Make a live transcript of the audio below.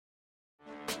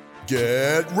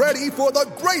Get ready for the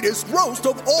greatest roast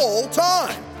of all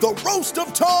time, the Roast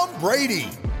of Tom Brady,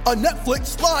 a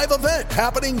Netflix live event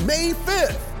happening May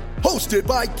 5th. Hosted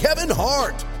by Kevin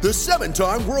Hart, the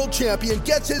 7-time world champion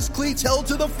gets his cleats held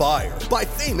to the fire by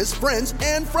famous friends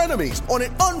and frenemies on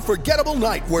an unforgettable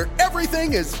night where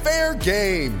everything is fair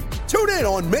game. Tune in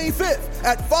on May 5th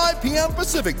at 5 p.m.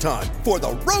 Pacific time for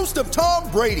the Roast of Tom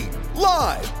Brady,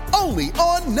 live only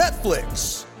on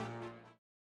Netflix.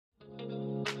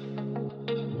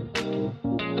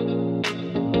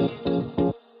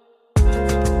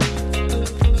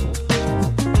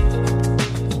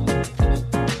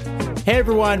 Hey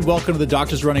everyone, welcome to the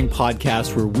Doctors Running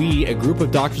podcast, where we, a group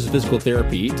of doctors of physical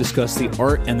therapy, discuss the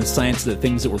art and the science of the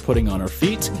things that we're putting on our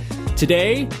feet.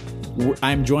 Today,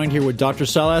 I'm joined here with Dr.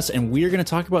 Salas, and we are going to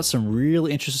talk about some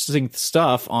really interesting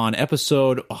stuff on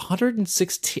episode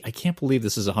 116. I can't believe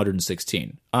this is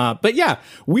 116. But yeah,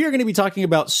 we are going to be talking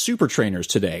about super trainers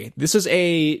today. This is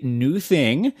a new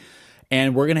thing,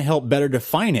 and we're going to help better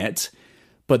define it.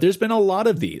 But there's been a lot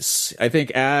of these. I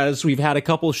think as we've had a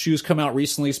couple of shoes come out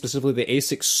recently, specifically the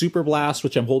ASICS Super Blast,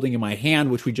 which I'm holding in my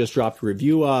hand, which we just dropped a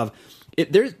review of.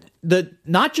 There's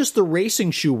not just the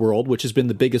racing shoe world, which has been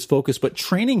the biggest focus, but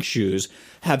training shoes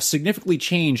have significantly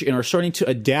changed and are starting to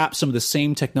adapt some of the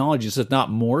same technologies, if not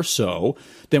more so,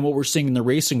 than what we're seeing in the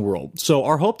racing world. So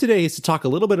our hope today is to talk a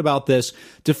little bit about this,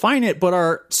 define it, but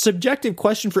our subjective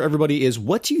question for everybody is,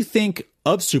 what do you think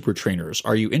of super trainers?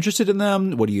 Are you interested in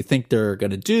them? What do you think they're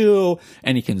going to do?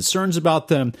 Any concerns about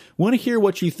them? We want to hear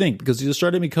what you think, because these are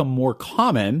starting to become more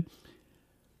common,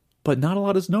 but not a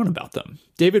lot is known about them.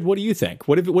 David, what do you think?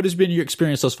 What has been your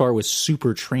experience thus far with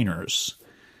super trainers?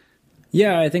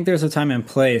 Yeah, I think there's a time and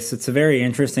place. It's a very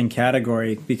interesting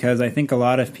category, because I think a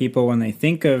lot of people, when they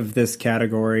think of this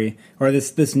category, or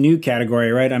this new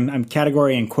category, right? I'm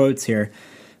category in quotes here,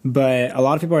 but a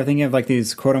lot of people are thinking of like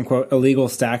these quote unquote illegal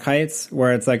stack heights,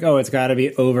 where it's like, oh, it's got to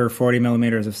be over 40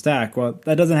 millimeters of stack. Well,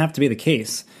 that doesn't have to be the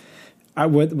case.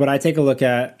 What I take a look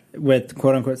at with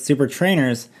quote unquote super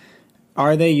trainers,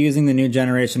 are they using the new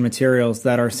generation materials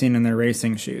that are seen in their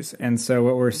racing shoes? And so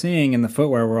what we're seeing in the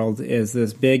footwear world is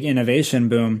this big innovation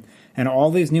boom, and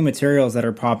all these new materials that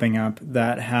are popping up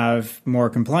that have more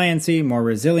compliancy, more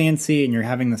resiliency, and you're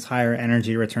having this higher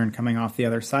energy return coming off the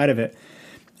other side of it.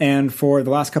 And for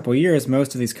the last couple of years,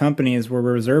 most of these companies were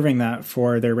reserving that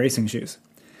for their racing shoes.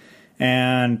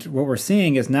 And what we're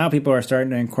seeing is now people are starting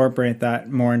to incorporate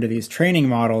that more into these training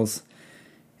models.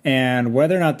 And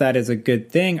whether or not that is a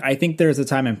good thing, I think there's a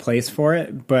time and place for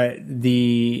it. But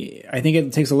I think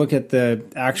it takes a look at the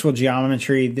actual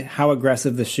geometry, how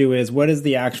aggressive the shoe is, what is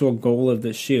the actual goal of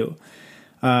the shoe.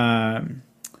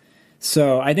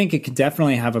 So I think it could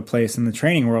definitely have a place in the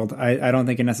training world. I don't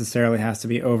think it necessarily has to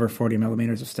be over 40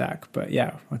 millimeters of stack. But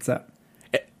yeah, what's up?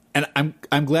 And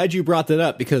I'm glad you brought that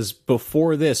up, because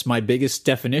before this, my biggest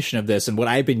definition of this and what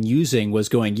I've been using was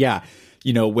going, yeah,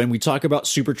 you know, when we talk about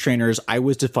super trainers, I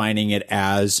was defining it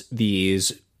as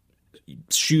these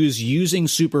shoes using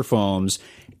super foams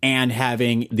and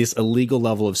having this illegal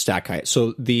level of stack height.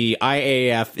 So the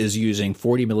IAAF is using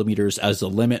 40 millimeters as the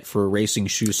limit for racing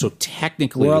shoes. So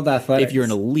technically, World Athletics, if you're an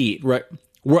elite, right?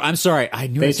 I'm sorry, I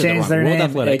knew I said that wrong. Their World name.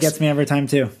 Athletics. It gets me every time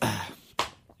too.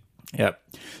 Yep.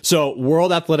 So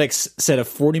World Athletics set a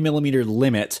 40 millimeter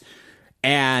limit,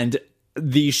 and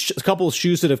the couple of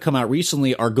shoes that have come out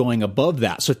recently are going above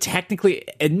that. So technically,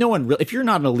 and no one really, if you're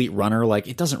not an elite runner, like,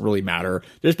 it doesn't really matter.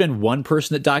 There's been one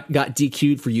person that got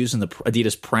DQ'd for using the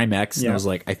Adidas Prime X, and I was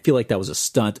like, I feel like that was a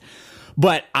stunt.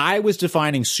 But I was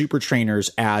defining super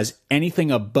trainers as anything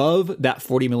above that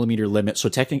 40 millimeter limit. So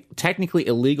technically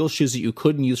illegal shoes that you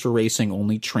couldn't use for racing,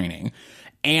 only training,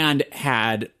 and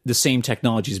had the same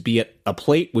technologies, be it a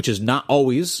plate, which is not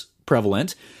always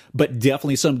prevalent, but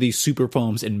definitely some of these super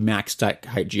foams and max stack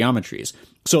height geometries.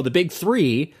 So the big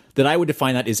three that I would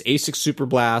define that is ASICS Super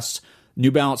Blast,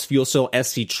 New Balance FuelCell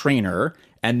SC Trainer,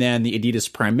 and then the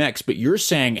Adidas Prime X. But you're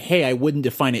saying, hey, I wouldn't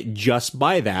define it just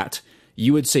by that.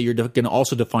 You would say you're going to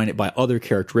also define it by other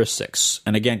characteristics.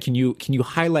 And again, can you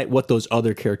highlight what those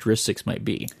other characteristics might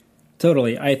be?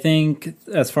 Totally. I think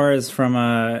as far as from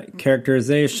a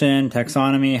characterization,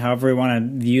 taxonomy, however we want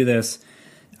to view this,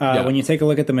 when you take a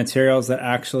look at the materials that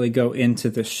actually go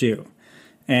into the shoe.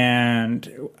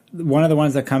 And one of the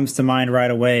ones that comes to mind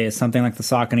right away is something like the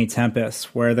Saucony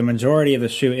Tempest, where the majority of the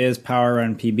shoe is Power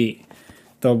Run PB.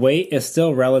 The weight is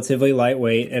still relatively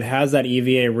lightweight. It has that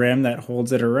EVA rim that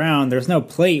holds it around. There's no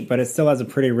plate, but it still has a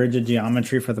pretty rigid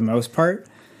geometry for the most part.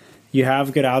 You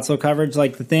have good outsole coverage.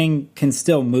 Like, the thing can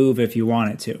still move if you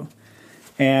want it to.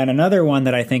 And another one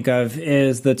that I think of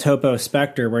is the Topo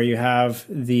Spectre, where you have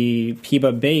the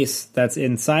PIBA base that's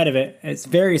inside of it. It's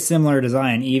very similar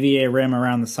design, EVA rim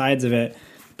around the sides of it,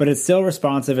 but it's still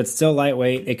responsive, it's still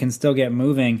lightweight, it can still get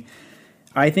moving.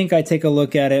 I think I take a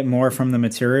look at it more from the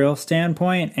material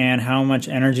standpoint and how much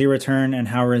energy return and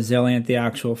how resilient the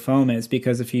actual foam is.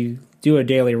 Because if you do a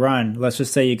daily run, let's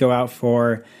just say you go out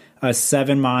for a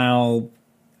 7-mile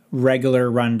regular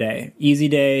run day, easy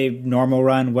day, normal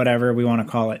run, whatever we want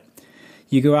to call it.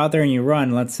 You go out there and you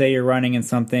run. Let's say you're running in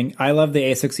something. I love the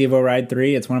ASICS Evo Ride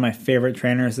 3. It's one of my favorite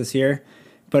trainers this year.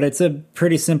 But it's a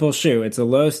pretty simple shoe. It's a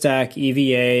low stack,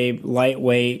 EVA,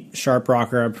 lightweight, sharp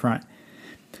rocker up front.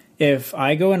 If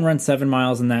I go and run 7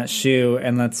 miles in that shoe,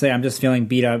 and let's say I'm just feeling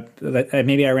beat up,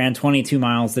 maybe I ran 22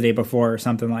 miles the day before or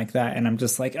something like that, and I'm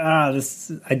just like, I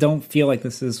don't feel like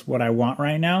this is what I want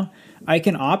right now, I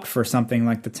can opt for something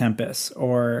like the Tempest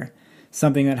or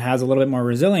something that has a little bit more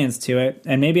resilience to it,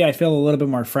 and maybe I feel a little bit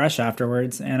more fresh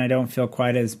afterwards, and I don't feel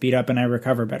quite as beat up, and I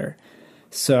recover better.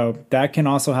 So that can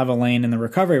also have a lane in the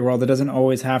recovery world. It doesn't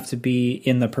always have to be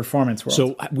in the performance world.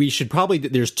 So we should probably,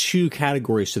 there's two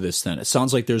categories to this then. It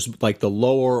sounds like there's like the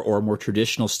lower or more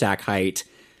traditional stack height.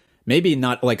 Maybe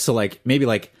not like, so like, maybe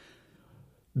like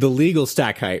the legal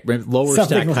stack height, lower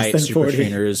something stack height super 40.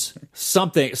 trainers,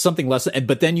 something less.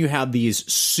 But then you have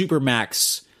these super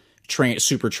max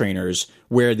super trainers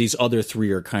where these other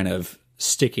three are kind of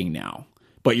sticking now.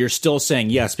 But you're still saying,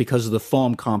 yes, because of the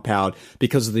foam compound,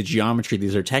 because of the geometry,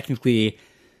 these are technically,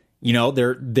 you know,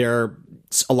 they're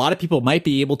a lot of people might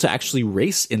be able to actually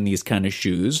race in these kind of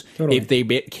shoes if they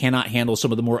cannot handle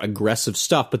some of the more aggressive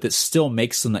stuff, but that still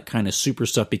makes them that kind of super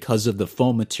stuff because of the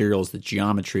foam materials, the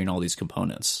geometry, and all these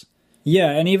components. Yeah,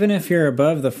 and even if you're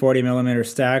above the 40 millimeter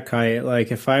stack height,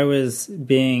 like if I was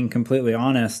being completely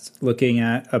honest, looking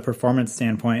at a performance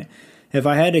standpoint, if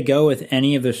I had to go with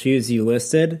any of the shoes you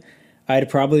listed, I'd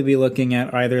probably be looking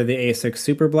at either the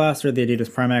ASICS Superblast or the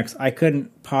Adidas Prime X. I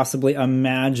couldn't possibly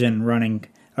imagine running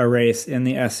a race in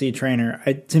the SC trainer.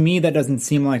 To me, that doesn't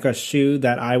seem like a shoe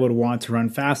that I would want to run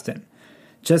fast in.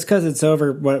 Just because it's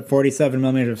over 47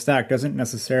 millimeters of stack doesn't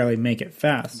necessarily make it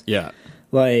fast. Yeah.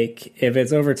 Like if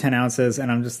it's over 10 ounces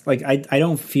and I'm just like, I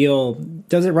don't feel,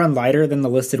 does it run lighter than the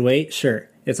listed weight? Sure.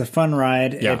 It's a fun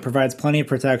ride. Yeah. It provides plenty of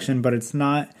protection, but it's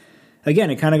not, again,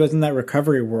 it kind of goes in that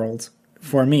recovery world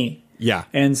for me. Yeah.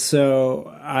 And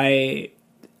so I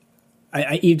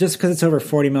just because it's over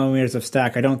 40 millimeters of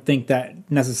stack, I don't think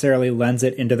that necessarily lends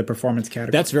it into the performance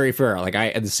category. That's very fair. Like I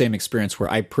had the same experience where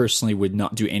I personally would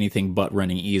not do anything but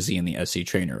running easy in the SC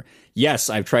trainer. Yes,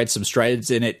 I've tried some strides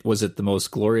in it. Was it the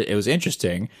most glorious? It was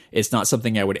interesting. It's not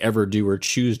something I would ever do or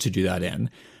choose to do that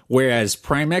in. Whereas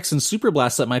Prime X and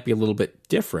Superblast, that might be a little bit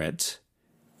different.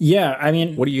 Yeah, I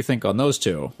mean... What do you think on those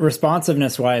two?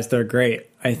 Responsiveness-wise, they're great.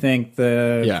 I think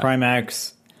the Prime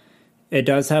X, it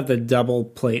does have the double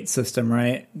plate system,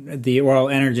 right? The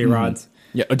energy rods.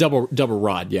 Yeah, a double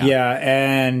rod, yeah. Yeah,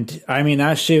 and I mean,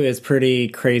 that shoe is pretty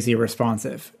crazy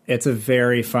responsive. It's a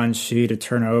very fun shoe to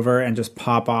turn over and just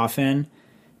pop off in.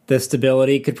 The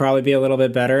stability could probably be a little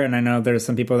bit better, and I know there's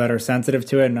some people that are sensitive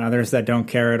to it and others that don't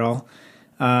care at all.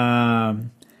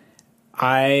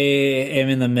 I am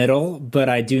in the middle, but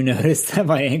I do notice that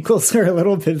my ankles are a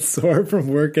little bit sore from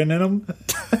working in them.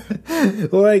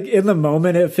 Like, in the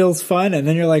moment, it feels fun, and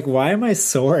then you're like, why am I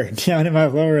sore down in my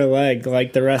lower leg,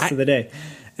 like, the rest of the day?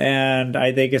 And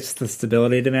I think it's the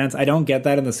stability demands. I don't get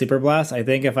that in the Superblast. I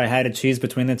think if I had to choose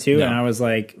between the two and I was,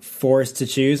 like, forced to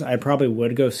choose, I probably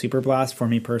would go Superblast for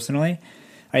me personally.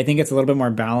 I think it's a little bit more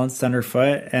balanced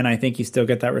underfoot, and I think you still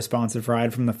get that responsive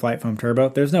ride from the Flight Foam Turbo.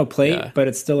 There's no plate, but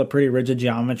it's still a pretty rigid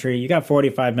geometry. You got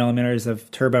 45 millimeters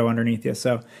of turbo underneath you.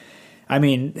 So, I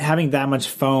mean, having that much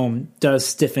foam does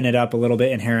stiffen it up a little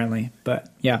bit inherently. But,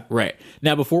 yeah. Right.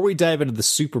 Now, before we dive into the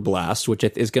Superblast, which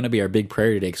is going to be our big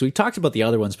priority today, because we talked about the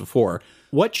other ones before,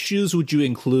 what shoes would you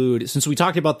include, since we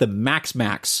talked about the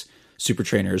Max super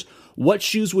trainers, what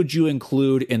shoes would you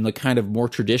include in the kind of more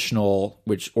traditional,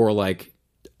 or like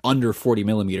under 40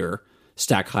 millimeter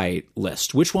stack height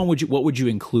list? What would you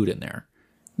include in there?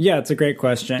 Yeah, it's a great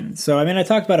question. So, I mean, I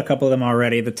talked about a couple of them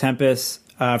already. The Tempest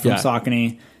from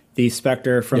Saucony, the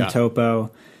Spectre from Topo.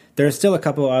 There's still a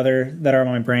couple other that are on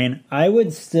my brain. I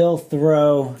would still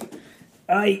throw...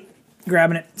 Saucony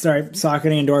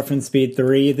Endorphin Speed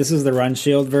 3. This is the Run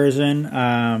Shield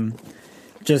version.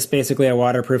 Just basically a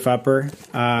waterproof upper,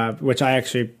 which I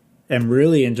actually am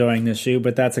really enjoying this shoe,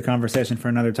 but that's a conversation for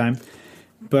another time.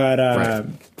 But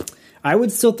I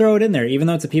would still throw it in there, even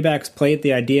though it's a Pebax plate.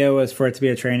 The idea was for it to be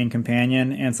a training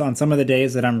companion. And so on some of the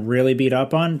days that I'm really beat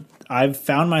up on, I've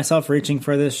found myself reaching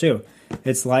for this shoe.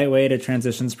 It's lightweight. It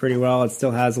transitions pretty well. It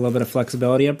still has a little bit of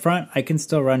flexibility up front. I can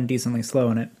still run decently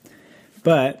slow in it.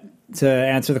 But to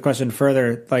answer the question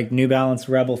further, like New Balance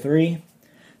Rebel 3,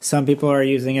 some people are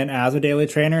using it as a daily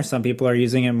trainer. Some people are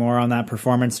using it more on that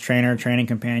performance trainer, training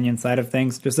companion side of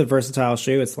things. Just a versatile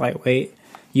shoe. It's lightweight.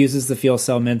 Uses the Feel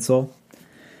Cell midsole.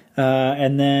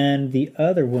 And then the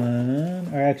other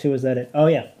one, or actually was that it? Oh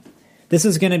yeah. This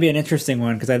is going to be an interesting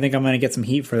one because I think I'm going to get some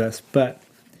heat for this, but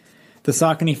the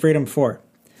Saucony Freedom 4.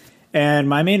 And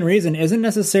my main reason isn't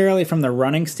necessarily from the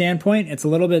running standpoint. It's a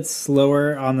little bit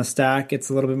slower on the stack. It's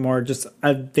a little bit more just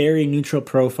a very neutral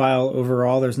profile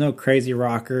overall. There's no crazy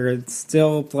rocker. It's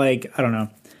still like, I don't know.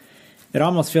 It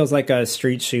almost feels like a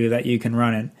street shoe that you can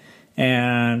run in.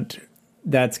 And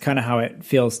that's kind of how it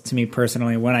feels to me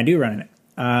personally when I do run in it.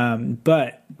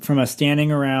 But from a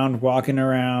standing around, walking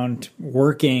around,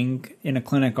 working in a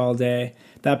clinic all day,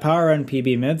 that Power Run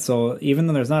PB midsole, even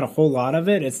though there's not a whole lot of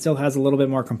it, it still has a little bit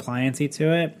more compliancy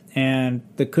to it. And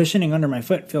the cushioning under my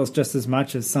foot feels just as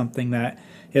much as something that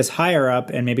is higher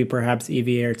up and maybe perhaps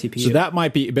EVA or TPU. So that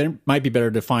might be better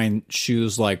to find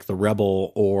shoes like the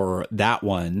Rebel or that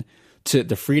one, to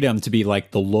the Freedom, to be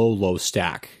like the low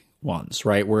stack ones,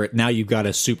 right? Where now you've got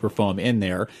a super foam in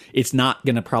there. It's not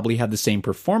going to probably have the same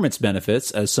performance benefits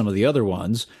as some of the other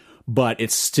ones, but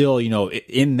it's still,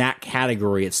 in that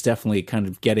category, it's definitely kind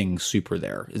of getting super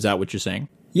there. Is that what you're saying?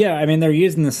 Yeah, I mean, they're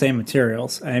using the same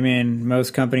materials. I mean,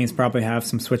 most companies probably have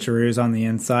some switcheroos on the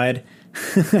inside.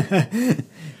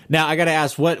 Now, I got to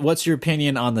ask, what's your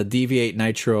opinion on the Deviate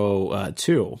Nitro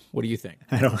 2? What do you think?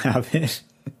 I don't have it.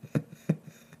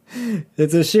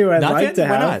 It's a shoe I'd like to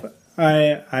have. Not?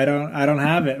 I don't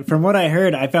have it. From what I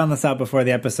heard, I found this out before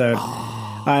the episode.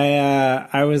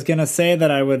 I was gonna say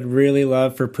that I would really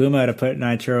love for Puma to put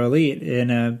Nitro Elite in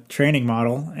a training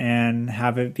model and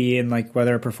have it be in like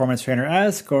whether a performance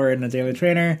trainer-esque or in a daily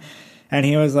trainer. And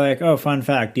he was like, "Oh, fun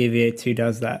fact, Deviate 2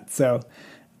 does that." So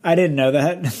I didn't know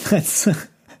that.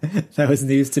 That was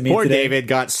news to me. Poor today. David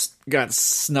got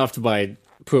snuffed by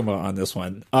Puma on this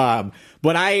one.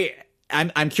 But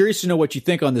I'm curious to know what you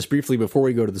think on this briefly before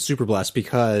we go to the Super Blast,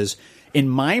 because in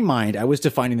my mind, I was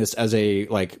defining this as a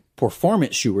like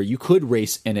performance shoe where you could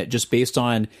race in it just based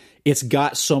on it's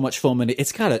got so much foam in it.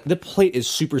 It's got the plate is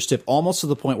super stiff, almost to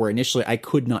the point where initially I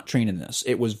could not train in this.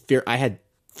 It was I had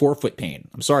forefoot pain.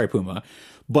 I'm sorry, Puma.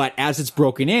 But as it's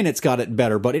broken in, it's got it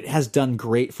better, but it has done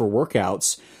great for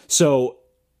workouts. So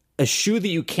a shoe that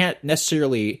you can't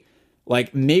necessarily,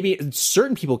 like, maybe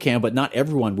certain people can, but not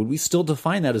everyone, would we still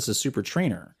define that as a super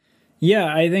trainer?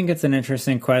 Yeah, I think it's an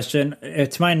interesting question.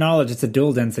 To my knowledge, it's a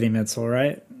dual density midsole,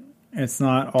 right? It's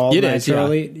not all Nitro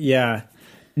Elite. Yeah.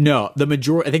 No, the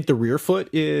majority, I think the rear foot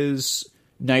is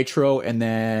Nitro, and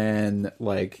then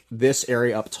like this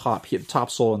area up top,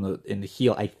 top sole in the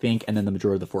heel, I think, and then the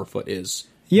majority of the forefoot is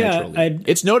Nitro Elite.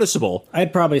 It's noticeable.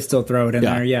 I'd probably still throw it in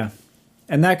there, yeah.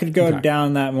 And that could go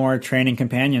down that more training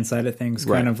companion side of things,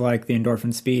 kind of like the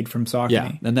Endorphin Speed from Saucony.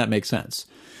 Yeah, and that makes sense.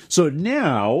 So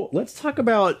now let's talk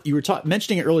about, you were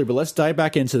mentioning it earlier, but let's dive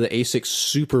back into the ASICS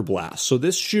Super Blast. So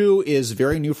this shoe is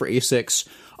very new for ASICS.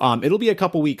 It'll be a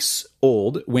couple weeks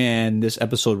old when this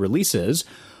episode releases,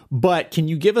 but can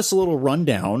you give us a little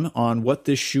rundown on what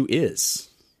this shoe is?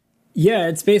 Yeah,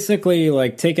 it's basically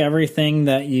like take everything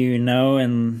that you know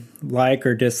and like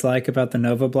or dislike about the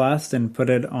Nova Blast and put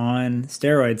it on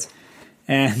steroids.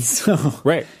 And so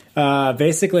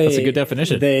basically that's a good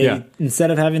definition.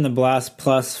 Instead of having the Blast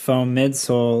Plus foam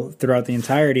midsole throughout the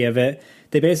entirety of it,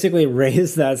 they basically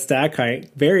raised that stack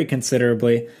height very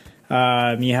considerably.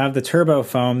 You have the turbo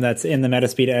foam that's in the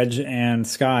Metaspeed Edge and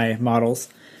Sky models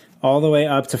all the way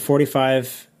up to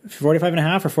 45 and a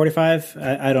half or 45.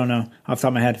 I don't know off the top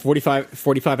of my head.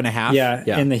 45 and a half.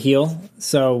 Yeah, in the heel.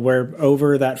 So we're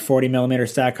over that 40 millimeter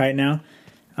stack height now.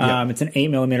 It's an 8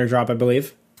 millimeter drop, I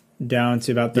believe, down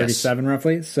to about 37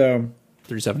 roughly. So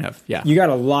 37 and a half. Yeah. You got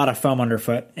a lot of foam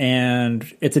underfoot, and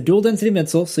it's a dual density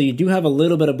midsole. So you do have a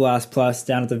little bit of Blast Plus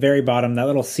down at the very bottom. That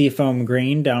little seafoam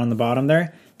green down on the bottom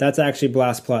there, that's actually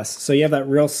Blast Plus. So you have that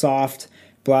real soft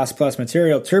Blast Plus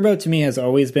material. Turbo to me has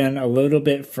always been a little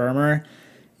bit firmer.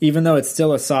 Even though it's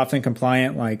still a soft and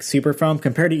compliant like super foam,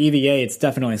 compared to EVA, it's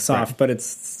definitely soft, but it's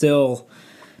still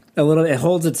it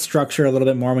holds its structure a little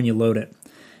bit more when you load it.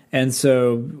 And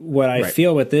so what I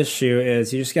feel with this shoe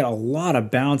is you just get a lot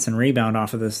of bounce and rebound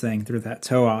off of this thing through that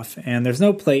toe off. And there's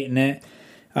no plate in it.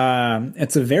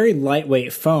 It's a very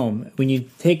lightweight foam. When you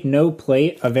take no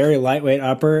plate, a very lightweight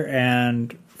upper,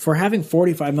 and for having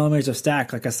 45 millimeters of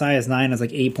stack, like a size 9 is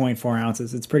like 8.4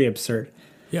 ounces. It's pretty absurd.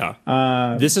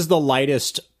 Yeah. This is the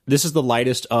lightest. This is the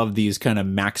lightest of these kind of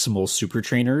maximal super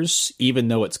trainers. Even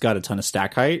though it's got a ton of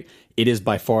stack height, it is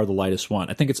by far the lightest one.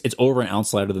 I think it's over an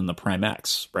ounce lighter than the Prime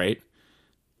X, right?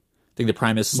 I think the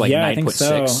Prime X is like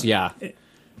 9.6. So. Yeah.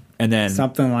 And then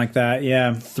something like that,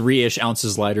 yeah. 3-ish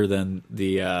ounces lighter than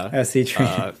the SC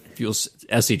Trainer.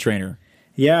 SC Trainer.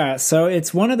 Yeah, so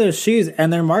it's one of those shoes,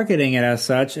 and they're marketing it as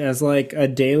such, as like a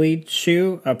daily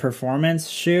shoe, a performance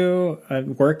shoe, a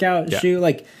workout shoe,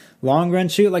 like long run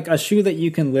shoe, like a shoe that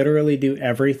you can literally do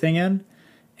everything in.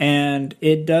 And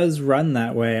it does run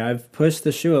that way. I've pushed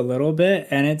the shoe a little bit,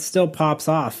 and it still pops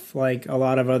off like a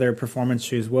lot of other performance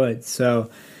shoes would. So,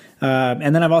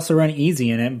 and then I've also run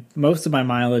easy in it. Most of my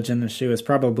mileage in the shoe is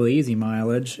probably easy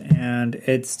mileage, and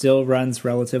it still runs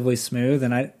relatively smooth.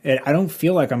 And I don't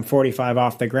feel like I'm 45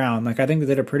 off the ground. Like I think they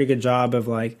did a pretty good job of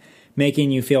like making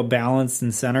you feel balanced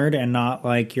and centered, and not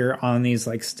like you're on these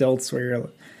like stilts where you're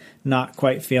not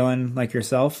quite feeling like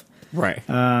yourself. Right.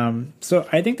 So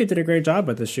I think they did a great job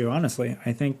with the shoe. Honestly,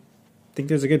 I think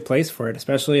there's a good place for it,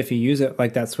 especially if you use it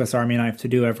like that Swiss Army knife to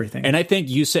do everything. And I think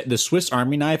you said the Swiss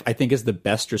Army knife, I think, is the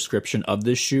best description of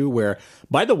this shoe, where,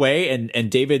 by the way,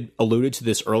 and David alluded to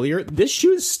this earlier, this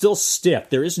shoe is still stiff.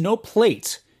 There is no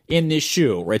plate in this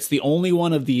shoe, right? It's the only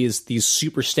one of these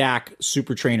super stack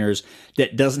super trainers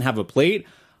that doesn't have a plate.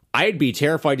 I'd be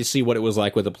terrified to see what it was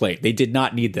like with a plate. They did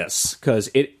not need this,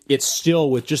 because it's still,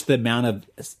 with just the amount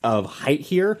of height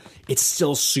here, it's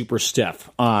still super stiff.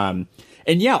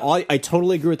 And yeah, I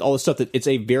totally agree with all the stuff that it's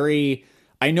a very,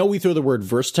 I know we throw the word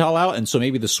versatile out, and so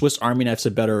maybe the Swiss Army knife's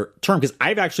a better term, because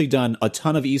I've actually done a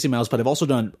ton of easy miles, but I've also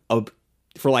done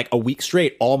for like a week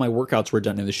straight, all my workouts were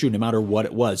done in the shoe, no matter what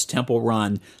it was, tempo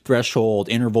run, threshold,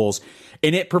 intervals,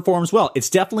 and it performs well.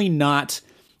 It's definitely not,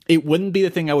 it wouldn't be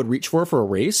the thing I would reach for a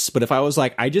race, but if I was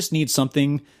like, I just need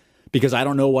something because I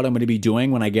don't know what I'm going to be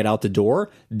doing when I get out the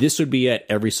door, this would be it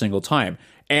every single time.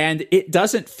 And it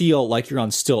doesn't feel like you're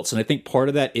on stilts. And I think part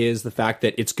of that is the fact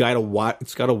that it's got a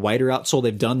wider outsole.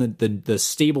 They've done the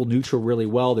stable neutral really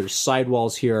well. There's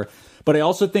sidewalls here. But I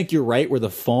also think you're right where the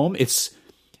foam, it's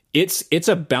a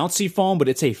bouncy foam, but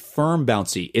it's a firm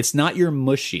bouncy. It's not your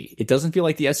mushy. It doesn't feel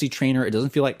like the SC Trainer. It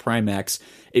doesn't feel like Prime X.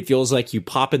 It feels like you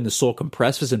pop in the sole,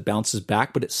 compresses, and bounces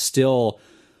back, but it's still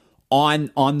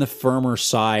on the firmer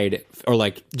side, or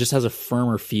like just has a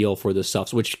firmer feel for this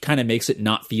stuff, which kind of makes it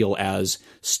not feel as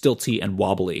stilty and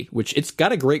wobbly, which it's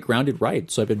got a great grounded ride.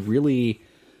 So I've been really,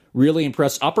 really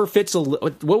impressed. Upper fits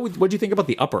what do you think about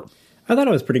the upper? I thought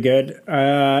it was pretty good. It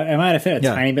might have fit a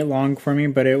tiny bit long for me,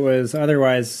 but it was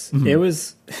otherwise,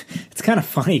 it's kind of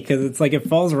funny because it's like it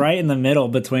falls right in the middle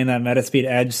between that Metaspeed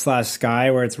Edge /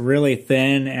 Sky, where it's really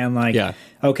thin and like,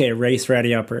 okay, race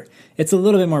ready upper. It's a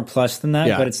little bit more plush than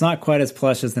that, but it's not quite as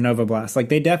plush as the Nova Blast. Like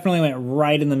they definitely went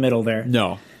right in the middle there.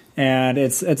 No. And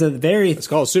it's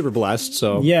called Super Blast.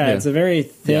 So it's a very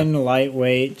thin,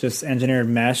 lightweight, just engineered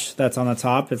mesh that's on the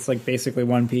top. It's like basically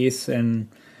one piece, and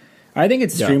I think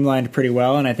it's streamlined pretty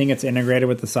well, and I think it's integrated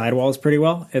with the sidewalls pretty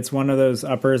well. It's one of those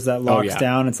uppers that locks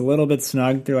down. It's a little bit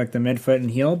snug through like the midfoot and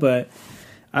heel, but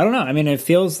I don't know. I mean, it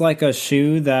feels like a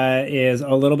shoe that is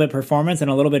a little bit performance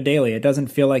and a little bit daily. It doesn't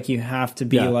feel like you have to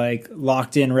be like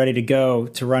locked in, ready to go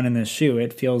to run in this shoe.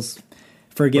 It feels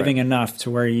forgiving enough to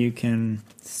where you can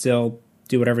still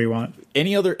do whatever you want.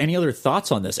 Any other thoughts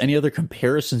on this? Any other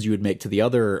comparisons you would make to the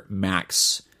other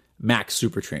Max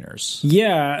super trainers?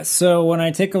 Yeah, so when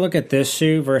I take a look at this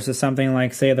shoe versus something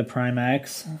like, say, the Prime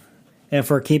X, if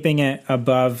we're keeping it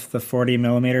above the 40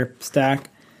 millimeter stack,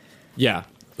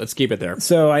 let's keep it there.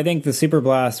 So I think the Super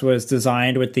Blast was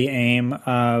designed with the aim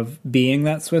of being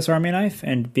that Swiss Army knife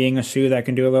and being a shoe that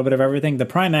can do a little bit of everything. The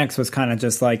Prime X was kind of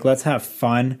just like, let's have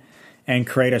fun and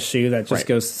create a shoe that just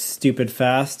goes stupid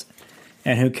fast,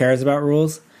 and who cares about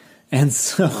rules? And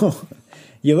so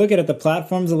you look at it, the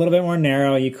platform's a little bit more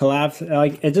narrow. You collapse,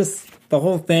 like it just, the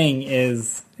whole thing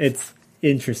it's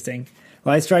interesting.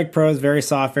 Light Strike Pro is very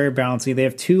soft, very bouncy. They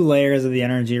have 2 layers of the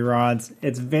energy rods.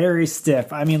 It's very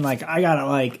stiff. I mean, like I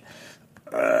gotta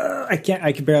I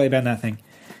can barely bend that thing.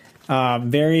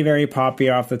 Very, very poppy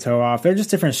off the toe off. They're just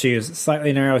different shoes.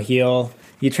 Slightly narrow heel.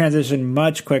 You transition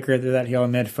much quicker through that heel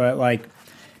and midfoot. Like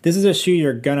this is a shoe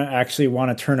you're gonna actually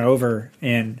want to turn over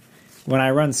in. When I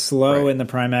run slow in the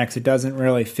Prime X, it doesn't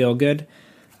really feel good.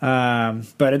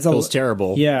 But it feels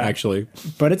terrible, actually.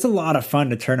 But it's a lot of fun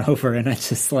to turn over, and it's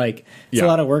just like it's a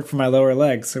lot of work for my lower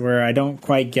legs, where I don't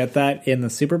quite get that in the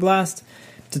Super Blast.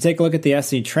 To take a look at the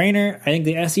SC Trainer, I think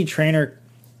the SC Trainer,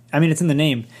 I mean, it's in the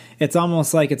name. It's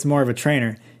almost like it's more of a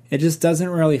trainer. it just doesn't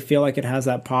really feel like it has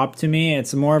that pop to me.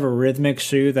 It's more of a rhythmic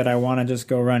shoe that I want to just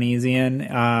go run easy in.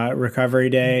 Recovery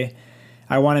day,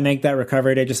 I want to make that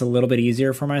recovery day just a little bit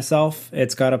easier for myself.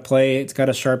 It's got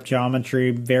a sharp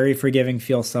geometry, very forgiving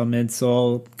feel cell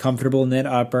midsole, comfortable knit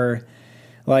upper.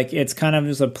 Like, it's kind of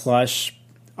just a plush,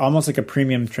 almost like a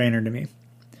premium trainer to me.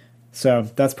 So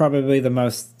that's probably the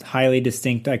most highly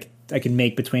distinct I can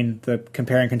make between the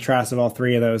compare and contrast of all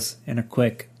three of those in a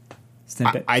quick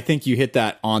snippet. I think you hit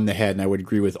that on the head, and I would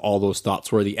agree with all those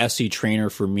thoughts. Where the SC trainer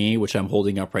for me, which I'm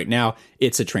holding up right now,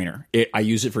 it's a trainer. I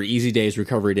use it for easy days,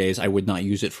 recovery days. I would not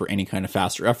use it for any kind of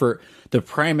faster effort. The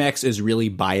Prime X is really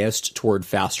biased toward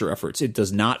faster efforts. It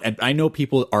does not. I know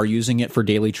people are using it for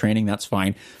daily training. That's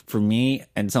fine. For me,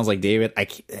 and it sounds like David,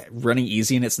 running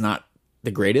easy and it's not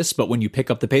the greatest, but when you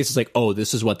pick up the pace, it's like, oh,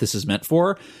 this is what this is meant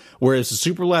for. Whereas the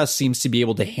Superblast seems to be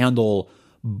able to handle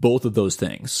both of those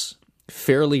things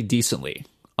fairly decently.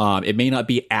 It may not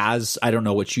be as, I don't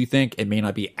know what you think, it may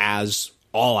not be as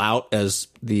all out as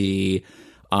the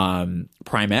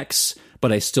Prime X,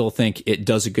 but I still think it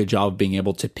does a good job of being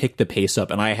able to pick the pace up.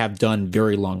 And I have done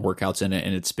very long workouts in it,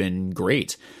 and it's been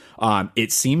great.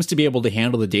 It seems to be able to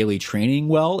handle the daily training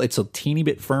well. It's a teeny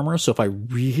bit firmer, so if I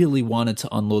really wanted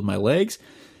to unload my legs,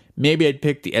 maybe I'd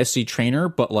pick the SC trainer,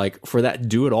 but like for that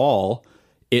do it all,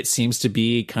 it seems to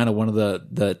be kind of one of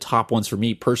the top ones for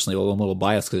me personally, although I'm a little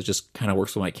biased because it just kind of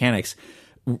works with my mechanics.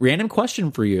 Random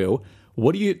question for you.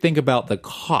 What do you think about the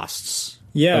costs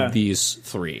of these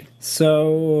three?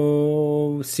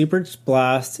 So Super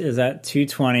Blast is at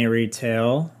 $220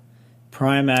 retail.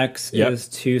 Prime X is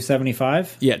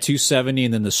 $275. Yeah, $270,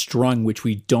 and then the Strung, which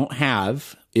we don't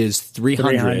have, is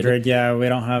 $300. Yeah, we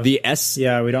don't have we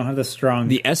don't have the Strung.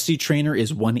 The SC trainer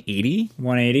is $180.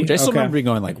 $180. Which I still remember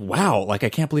going like, wow, like I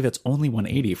can't believe it's only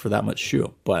 $180 for that much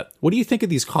shoe. But what do you think of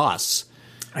these costs?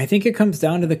 I think it comes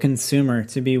down to the consumer,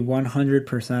 to be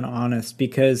 100% honest,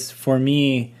 because for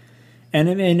me, and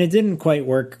it didn't quite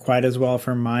work quite as well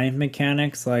for my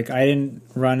mechanics. Like, I didn't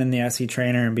run in the SE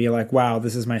trainer and be like, wow,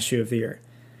 this is my shoe of the year.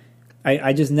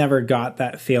 I just never got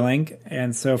that feeling.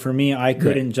 And so for me, I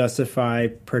couldn't justify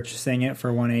purchasing it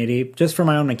for $180 just for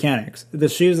my own mechanics. The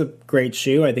shoe's a great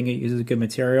shoe. I think it uses good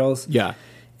materials. Yeah.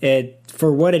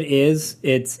 For what it is,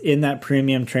 it's in that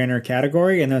premium trainer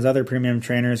category, and there's other premium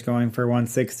trainers going for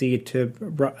 $160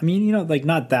 to, I mean, like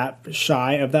not that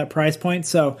shy of that price point.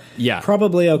 So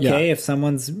probably okay if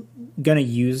someone's going to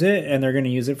use it and they're going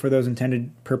to use it for those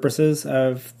intended purposes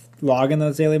of logging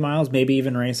those daily miles, maybe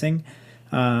even racing.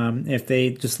 If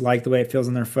they just like the way it feels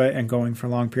in their foot and going for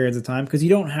long periods of time, because you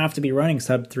don't have to be running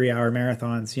sub 3 hour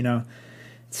marathons,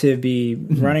 to be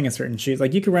running a certain shoes.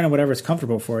 Like, you can run in whatever's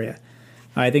comfortable for you.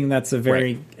 I think that's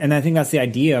and I think that's the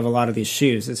idea of a lot of these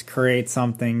shoes, is create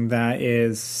something that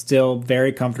is still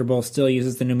very comfortable, still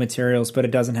uses the new materials, but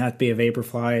it doesn't have to be a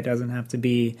Vaporfly. It doesn't have to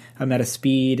be a Meta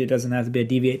Speed. It doesn't have to be a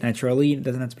Deviate Nitro Elite. It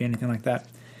doesn't have to be anything like that.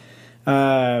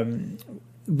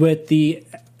 With the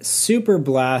Super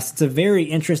Blast, it's a very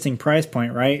interesting price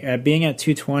point, right? At being at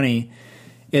 $220,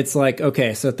 it's like,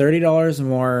 okay, so $30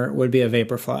 more would be a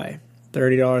Vaporfly.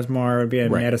 $30 more would be a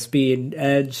Meta Speed,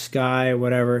 Edge, Sky,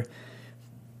 whatever.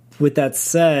 With that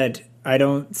said, I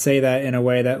don't say that in a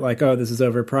way that like, oh, this is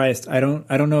overpriced. I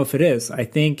don't know if it is. I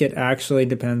think it actually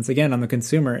depends, again, on the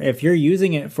consumer. If you're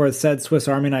using it for said Swiss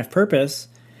Army knife purpose,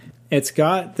 it's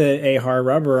got the AHAR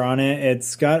rubber on it.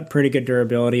 It's got pretty good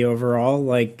durability overall,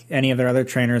 like any of their other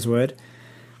trainers would.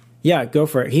 Yeah, go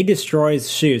for it. He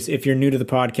destroys shoes if you're new to the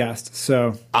podcast.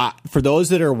 So for those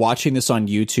that are watching this on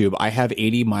YouTube, I have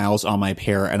 80 miles on my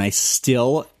pair, and I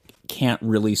still can't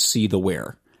really see the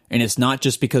wear. And it's not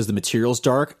just because the material's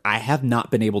dark. I have not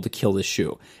been able to kill this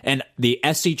shoe. And the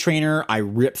SC trainer, I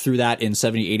ripped through that in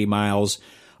 70, 80 miles.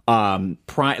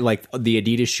 Like the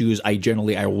Adidas shoes, I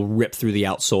will rip through the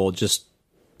outsole just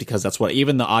because that's what,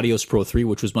 even the Adios Pro 3,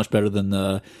 which was much better than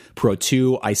the Pro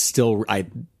 2,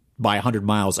 by 100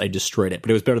 miles, I destroyed it.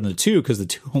 But it was better than the 2 because the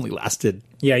 2 only lasted.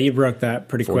 Yeah, you broke that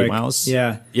pretty 40 quick. Miles.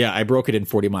 Yeah. Yeah, I broke it in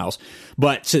 40 miles.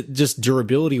 But just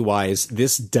durability wise,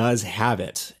 this does have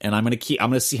it. And I'm going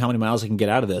to see how many miles I can get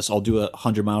out of this. I'll do a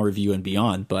 100-mile review and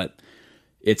beyond, but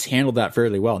it's handled that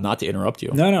fairly well, not to interrupt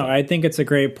you. No, I think it's a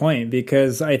great point,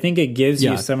 because I think it gives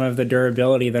you some of the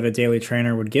durability that a daily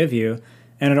trainer would give you.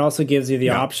 And it also gives you the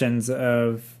options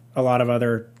of a lot of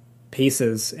other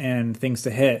paces and things to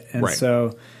hit. And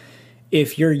so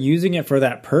if you're using it for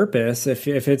that purpose, if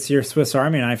it's your Swiss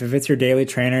Army knife, if it's your daily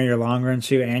trainer, your long run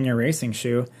shoe, and your racing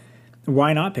shoe,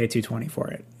 why not pay $220 for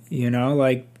it?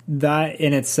 Like that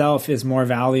in itself is more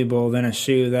valuable than a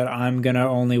shoe that I'm going to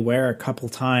only wear a couple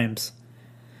times.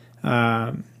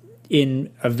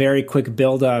 in a very quick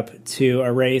build up to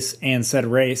a race and said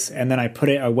race, and then I put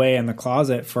it away in the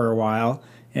closet for a while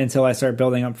until I start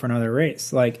building up for another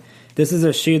race. Like, this is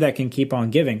a shoe that can keep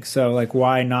on giving. So, like,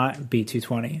 why not be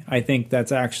 $220? I think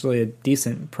that's actually a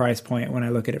decent price point when I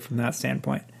look at it from that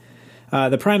standpoint.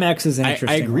 The Prime X is an interesting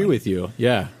I agree one. with you.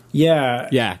 Yeah. Yeah.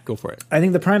 Yeah, go for it. I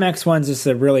think the Prime X one's just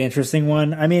a really interesting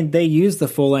one. I mean, they use the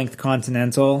full-length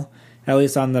Continental, at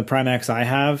least on the Prime X I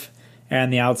have,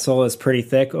 and the outsole is pretty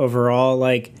thick overall.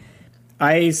 Like,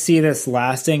 I see this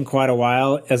lasting quite a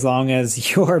while as long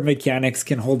as your mechanics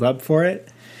can hold up for it.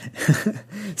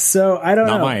 So I don't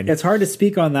know. Mine. It's hard to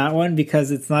speak on that one because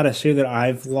it's not a shoe that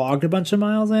I've logged a bunch of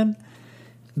miles in.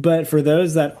 But for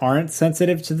those that aren't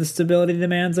sensitive to the stability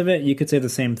demands of it, you could say the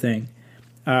same thing.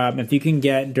 If you can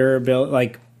get durability,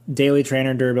 like daily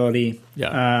trainer durability,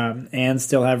 and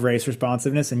still have race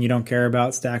responsiveness, and you don't care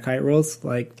about stack height rules,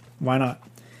 like, why not?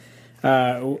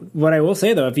 What I will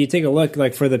say, though, if you take a look,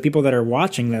 like, for the people that are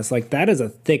watching this, like, that is a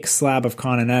thick slab of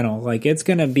Continental. Like, it's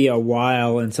going to be a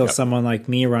while until someone like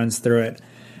me runs through it.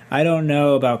 I don't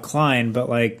know about Klein, but,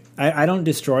 like, I don't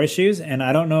destroy shoes, and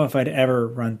I don't know if I'd ever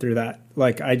run through that.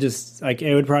 Like,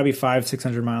 it would probably be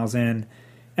 500-600 miles in.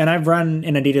 And I've run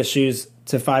in Adidas shoes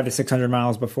to 500 to 600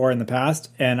 miles before in the past,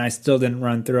 and I still didn't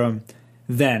run through them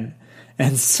then.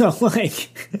 And so,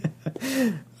 like,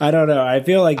 I don't know. I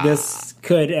feel like this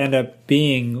could end up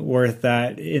being worth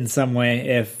that in some way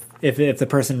if the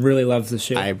person really loves the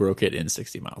shoe. I broke it in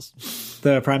 60 miles.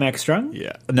 The Prime X Strung?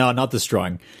 Yeah. No, not the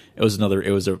Strung. It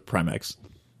was a Prime X.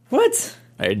 What?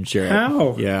 I didn't share it.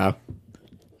 How? Yeah.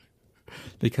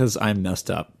 Because I'm messed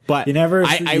up. But you never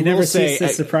say cease to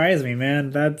surprise me,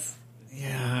 man.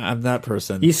 I'm that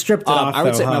person. You stripped it off. I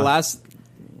would say huh? my last.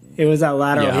 It was that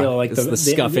lateral heel, like the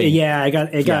scuffing.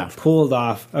 It got pulled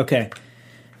off. Okay,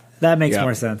 that makes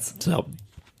more sense. So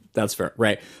that's fair,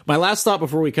 right? My last thought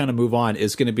before we kind of move on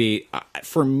is going to be,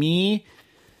 for me,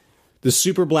 the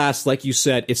Super Blast, like you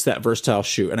said, it's that versatile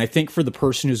shoe. And I think for the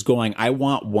person who's going, I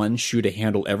want one shoe to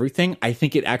handle everything, I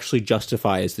think it actually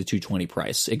justifies the $220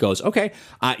 price. It goes, okay,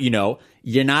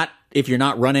 if you're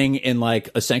not running in like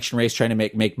a sanctioned race trying to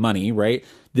make money, right?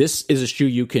 This is a shoe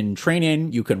you can train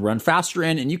in, you can run faster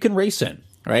in, and you can race in,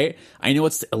 right? I know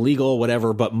it's illegal,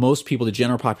 whatever, but most people, the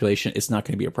general population, it's not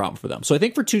going to be a problem for them. So I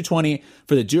think for $220,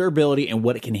 for the durability and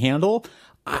what it can handle,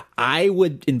 I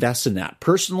would invest in that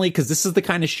personally, because this is the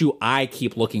kind of shoe I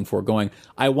keep looking for, going,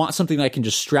 I want something that I can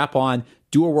just strap on,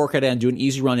 do a workout in, do an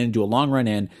easy run in, do a long run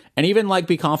in, and even like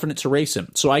be confident to race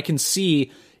in. So I can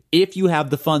see if you have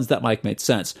the funds, that might make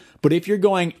sense. But if you're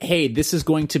going, hey, this is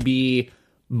going to be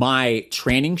my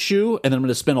training shoe, and then I'm going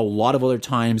to spend a lot of other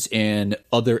times in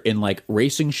like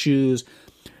racing shoes,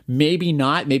 maybe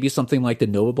not. Maybe something like the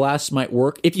Nova Blast might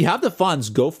work. If you have the funds,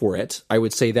 go for it. I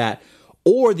would say that.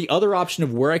 Or the other option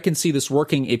of where I can see this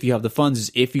working, if you have the funds,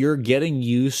 is if you're getting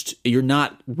used, you're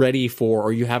not ready for,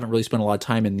 or you haven't really spent a lot of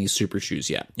time in these super shoes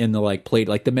yet, in the like played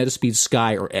like the Metaspeed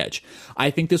Sky or Edge.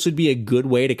 I think this would be a good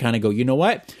way to kind of go, you know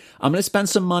what? I'm going to spend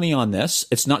some money on this.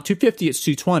 It's not $250, it's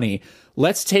 $220.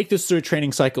 Let's take this through a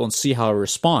training cycle and see how I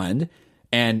respond.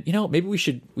 And, maybe we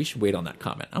should wait on that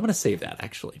comment. I'm going to save that,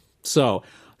 actually. So,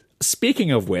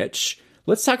 speaking of which,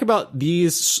 let's talk about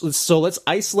these. So let's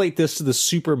isolate this to the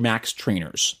Super Max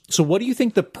trainers. So what do you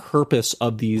think the purpose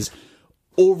of these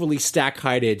overly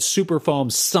stack-heighted, super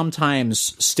foam,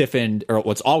 sometimes stiffened, or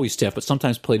what's always stiff, but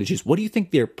sometimes plated shoes, what do you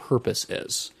think their purpose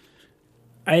is?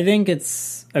 I think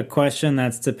it's a question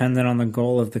that's dependent on the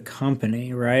goal of the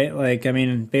company, right? Like, I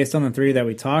mean, based on the three that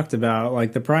we talked about,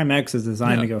 like the Prime X is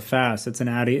designed to go fast. It's in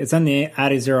the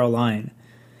Adizero line.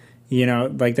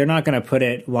 Like they're not going to put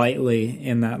it lightly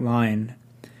in that line.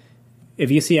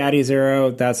 If you see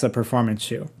Adizero, that's a performance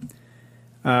shoe.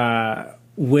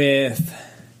 With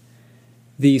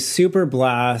the Super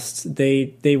Blast,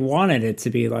 they wanted it to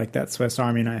be like that Swiss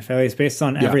Army knife, at least based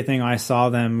on everything I saw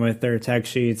them with their tech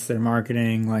sheets, their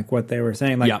marketing, like what they were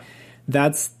saying. Like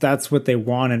that's what they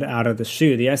wanted out of the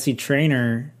shoe. The SC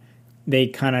Trainer, they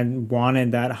kind of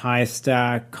wanted that high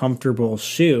stack, comfortable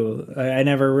shoe. I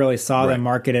never really saw them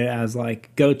market it as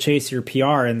like, go chase your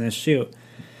PR in this shoe.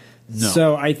 No.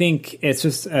 So I think it's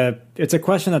just it's a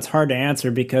question that's hard to answer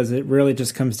because it really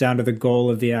just comes down to the goal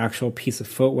of the actual piece of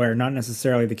footwear, not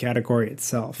necessarily the category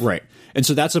itself. Right. And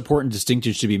so that's an important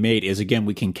distinction to be made is, again,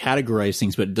 we can categorize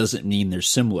things, but it doesn't mean they're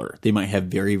similar. They might have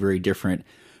very, very different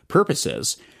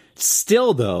purposes.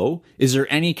 Still, though, is there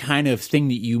any kind of thing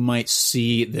that you might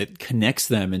see that connects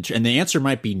them? And the answer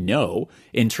might be no,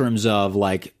 in terms of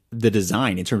like the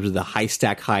design in terms of the high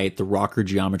stack height, the rocker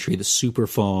geometry, the super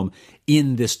foam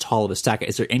in this tall of a stack?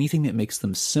 Is there anything that makes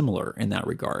them similar in that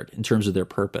regard in terms of their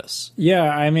purpose? Yeah,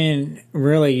 I mean,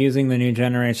 really using the new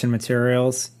generation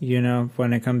materials,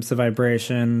 when it comes to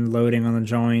vibration, loading on the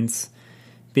joints,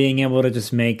 being able to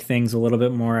just make things a little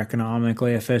bit more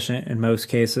economically efficient in most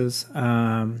cases.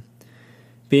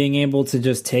 Being able to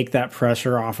just take that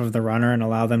pressure off of the runner and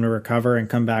allow them to recover and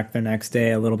come back the next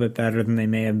day a little bit better than they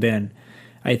may have been.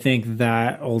 I think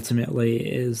that ultimately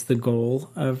is the goal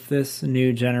of this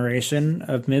new generation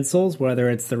of midsoles, whether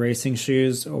it's the racing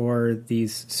shoes or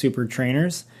these super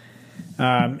trainers.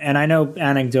 And I know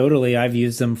anecdotally I've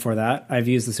used them for that. I've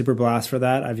used the Super Blast for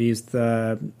that. I've used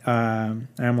the, I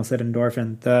almost said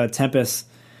Endorphin, the Tempest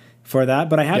for that,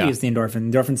 but I have used the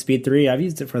Endorphin Speed 3. I've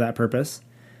used it for that purpose.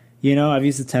 I've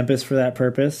used the Tempest for that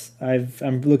purpose.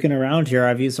 I'm looking around here.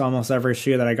 I've used almost every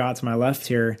shoe that I got to my left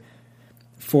here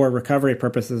for recovery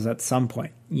purposes at some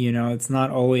point. It's not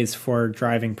always for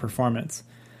driving performance.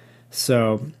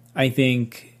 So I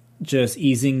think just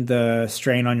easing the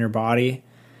strain on your body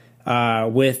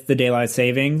with the daylight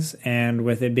savings and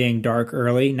with it being dark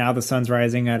early. Now the sun's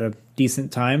rising at a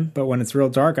decent time, but when it's real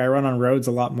dark, I run on roads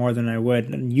a lot more than I would.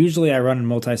 And usually I run in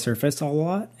multi-surface a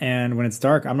lot, and when it's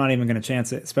dark, I'm not even going to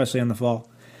chance it, especially in the fall,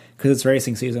 because it's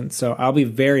racing season. So I'll be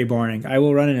very boring. I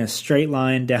will run in a straight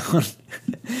line down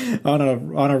on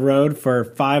a road for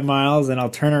 5 miles, and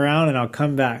I'll turn around and I'll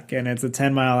come back, and it's a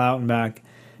 10-mile out and back,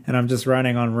 and I'm just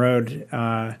running on road.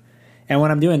 And when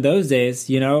I'm doing those days,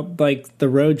 like the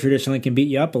road traditionally can beat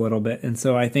you up a little bit. And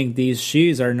so I think these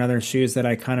shoes are another shoes that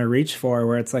I kind of reach for,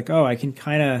 where it's like, oh, I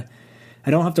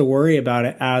don't have to worry about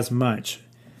it as much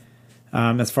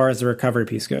as far as the recovery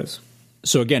piece goes.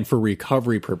 So again, for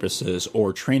recovery purposes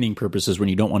or training purposes, when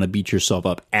you don't want to beat yourself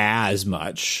up as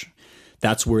much,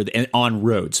 that's where, and on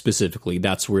road specifically,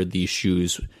 that's where these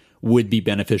shoes would be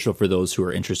beneficial for those who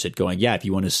are interested, going, if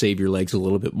you want to save your legs a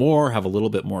little bit more, have a little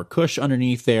bit more cush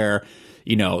underneath there.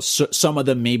 Some of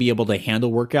them may be able to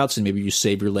handle workouts, and maybe you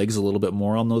save your legs a little bit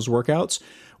more on those workouts.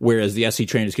 Whereas the SC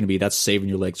Trainer is going to be, that's saving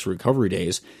your legs for recovery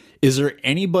days. Is there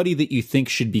anybody that you think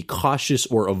should be cautious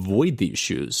or avoid these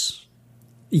shoes?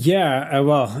 Yeah,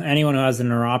 well, anyone who has a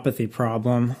neuropathy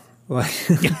problem.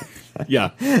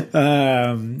 Yeah.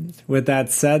 With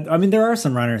that said, I mean, there are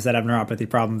some runners that have neuropathy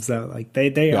problems, though. Like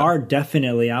they are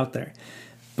definitely out there.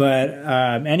 But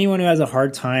anyone who has a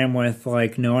hard time with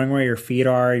like knowing where your feet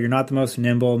are, you're not the most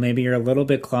nimble, maybe you're a little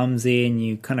bit clumsy and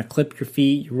you kind of clip your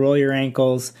feet, you roll your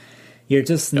ankles, you're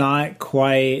just not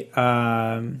quite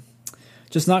as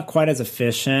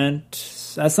efficient.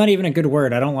 That's not even a good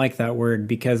word. I don't like that word,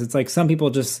 because it's like some people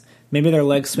just, maybe their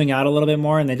legs swing out a little bit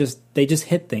more and they just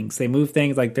hit things. They move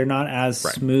things, like they're not as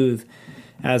smooth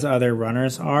as other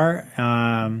runners are.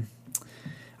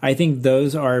 I think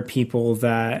those are people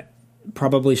that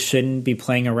probably shouldn't be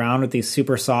playing around with these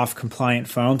super soft compliant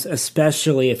foams,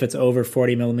 especially if it's over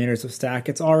 40 millimeters of stack.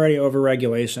 It's already over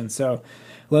regulation. So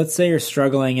let's say you're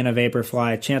struggling in a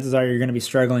Vaporfly. Chances are you're going to be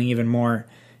struggling even more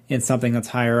in something that's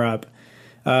higher up.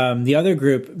 The other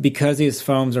group, because these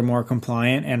foams are more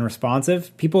compliant and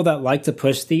responsive, people that like to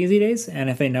push the easy days,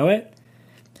 and if they know it,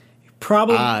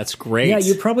 probably that's great. Yeah,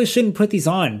 you probably shouldn't put these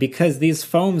on, because these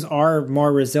foams are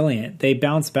more resilient. They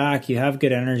bounce back. You have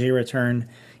good energy return.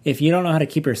 If you don't know how to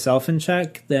keep yourself in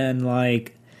check, then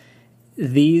like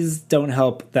these don't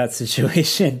help that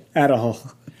situation at all.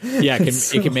 Yeah,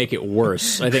 it can make it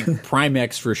worse. I think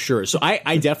Primex for sure. So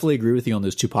I definitely agree with you on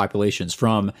those two populations.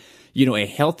 From a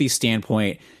healthy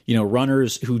standpoint,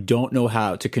 runners who don't know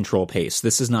how to control pace,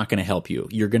 this is not going to help you.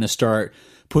 You're going to start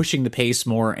pushing the pace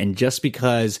more, and just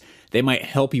because they might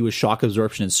help you with shock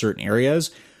absorption in certain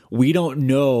areas, we don't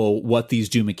know what these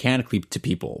do mechanically to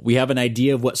people. We have an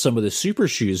idea of what some of the super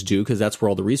shoes do, because that's where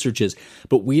all the research is,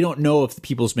 but we don't know if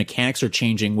people's mechanics are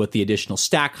changing with the additional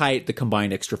stack height, the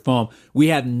combined extra foam. We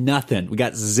have nothing. We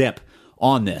got zip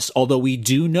on this. Although we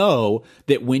do know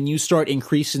that when you start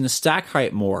increasing the stack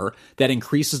height more, that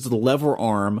increases the lever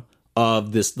arm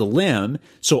of the limb.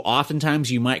 So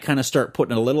oftentimes you might kind of start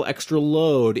putting a little extra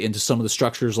load into some of the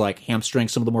structures like hamstring,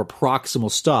 some of the more proximal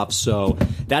stuff. So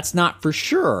that's not for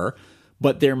sure,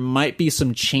 but there might be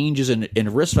some changes in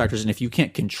risk factors. And if you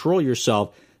can't control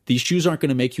yourself, these shoes aren't going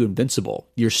to make you invincible.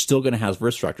 You're still going to have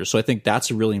risk factors. So I think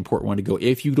that's a really important one to go.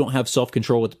 If you don't have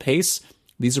self-control with the pace,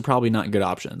 these are probably not good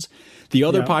options. The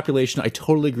other population, I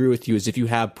totally agree with you, is if you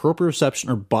have proprioception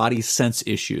or body sense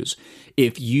issues,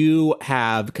 if you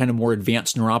have kind of more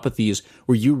advanced neuropathies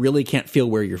where you really can't feel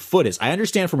where your foot is. I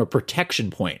understand from a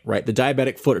protection point, right? The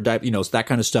diabetic foot or that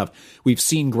kind of stuff. We've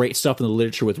seen great stuff in the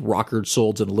literature with rocker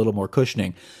soles and a little more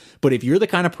cushioning. But if you're the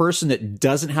kind of person that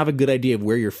doesn't have a good idea of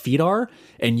where your feet are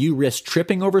and you risk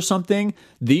tripping over something,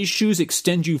 these shoes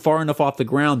extend you far enough off the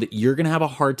ground that you're going to have a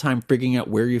hard time figuring out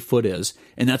where your foot is.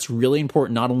 And that's really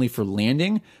important not only for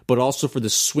landing, but also for the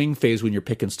swing phase when you're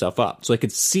picking stuff up. So I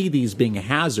could see these being a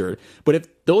hazard. But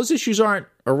if those issues aren't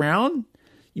around,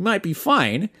 you might be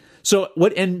fine. So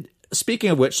and speaking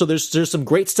of which, so there's some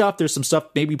great stuff. There's some stuff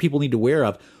maybe people need to be aware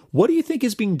of. What do you think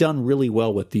is being done really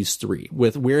well with these three,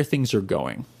 with where things are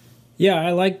going? Yeah,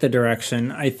 I like the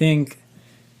direction. I think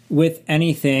with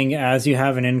anything, as you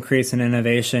have an increase in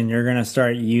innovation, you're going to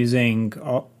start using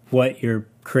what you're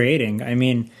creating. I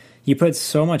mean, you put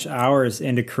so much hours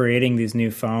into creating these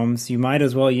new foams, you might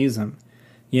as well use them.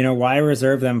 Why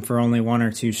reserve them for only one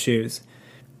or two shoes?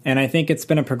 And I think it's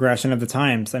been a progression of the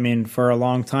times. I mean, for a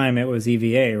long time, it was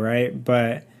EVA,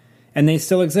 right? And they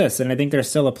still exist, and I think there's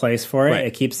still a place for it. Right.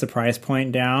 It keeps the price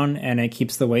point down, and it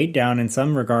keeps the weight down in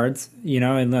some regards,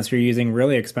 unless you're using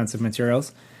really expensive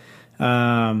materials.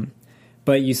 But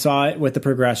you saw it with the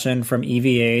progression from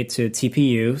EVA to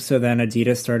TPU, so then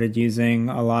Adidas started using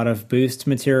a lot of Boost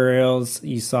materials.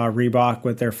 You saw Reebok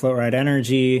with their Floatride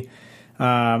Energy. A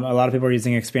lot of people are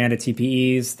using expanded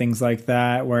TPEs, things like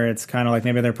that, where it's kind of like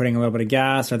maybe they're putting a little bit of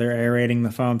gas or they're aerating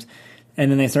the foams. And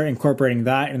then they start incorporating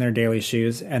that in their daily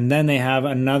shoes. And then they have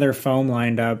another foam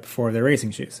lined up for their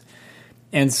racing shoes.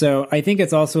 And so I think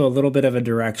it's also a little bit of a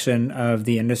direction of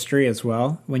the industry as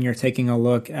well when you're taking a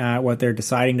look at what they're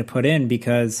deciding to put in.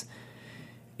 Because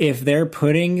if they're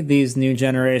putting these new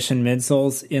generation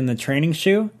midsoles in the training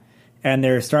shoe and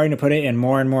they're starting to put it in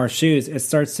more and more shoes, it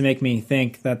starts to make me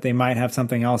think that they might have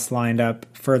something else lined up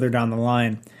further down the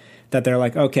line. That they're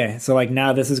like, okay, so like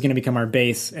now this is going to become our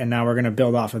base, and now we're going to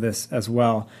build off of this as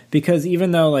well. Because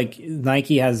even though like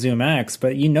Nike has Zoom X,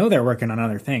 but they're working on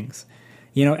other things.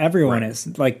 Everyone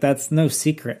is. Like, that's no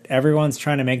secret. Everyone's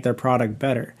trying to make their product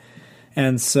better.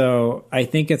 And so I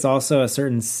think it's also a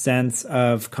certain sense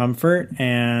of comfort.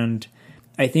 And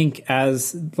I think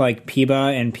as like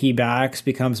PIBA and PBAX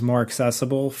becomes more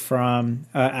accessible from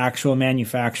actual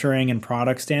manufacturing and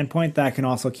product standpoint, that can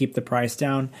also keep the price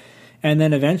down. And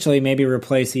then eventually maybe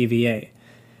replace EVA.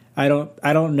 I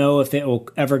don't know if it will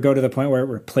ever go to the point where it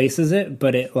replaces it,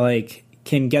 but it like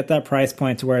can get that price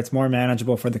point to where it's more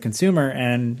manageable for the consumer.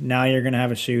 And now you're going to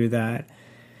have a shoe that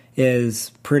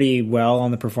is pretty well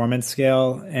on the performance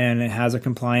scale, and it has a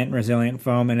compliant, resilient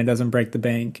foam, and it doesn't break the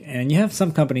bank. And you have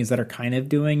some companies that are kind of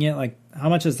doing it. Like, how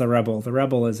much is the Rebel? The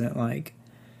Rebel isn't like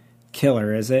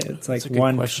killer, is it? It's like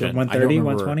 130,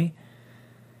 120.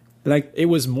 Like, it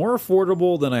was more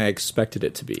affordable than I expected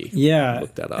it to be. Yeah.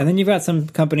 Look that up. And then you've got some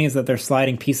companies that they're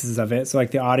sliding pieces of it. So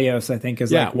like the Adios, I think,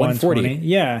 is like 140.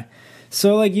 Yeah.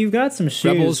 So like you've got some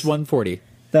shoes Rebels 140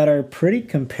 that are pretty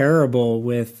comparable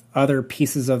with other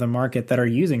pieces of the market that are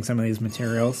using some of these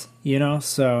materials,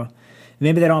 So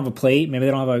maybe they don't have a plate, maybe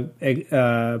they don't have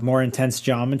a more intense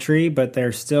geometry, but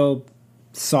they're still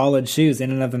solid shoes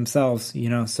in and of themselves,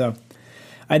 So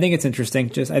I think it's interesting.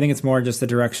 I think it's more just the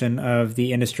direction of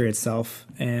the industry itself,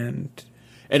 and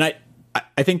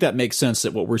I think that makes sense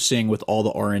that what we're seeing with all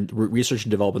the R&D research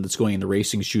and development that's going into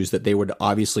racing shoes, that they would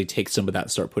obviously take some of that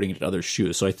and start putting it in other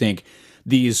shoes. So I think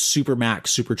these Super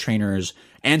Max, Super Trainers,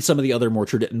 and some of the other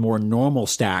more normal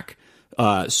stack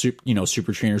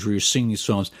super trainers where you're seeing these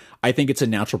foams, I think it's a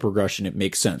natural progression. It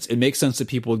makes sense. It makes sense that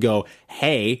people would go,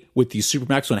 hey, with these Super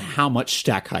Max one, how much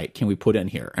stack height can we put in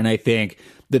here? And I think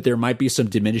that there might be some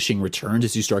diminishing returns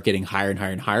as you start getting higher and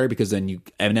higher and higher, because then you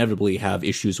inevitably have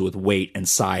issues with weight and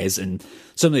size, and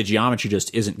some of the geometry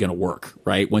just isn't going to work,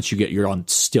 right? Once you're on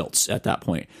stilts at that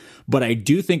point. But I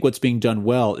do think what's being done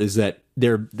well is that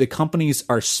the companies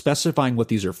are specifying what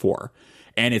these are for.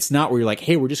 And it's not where you're like,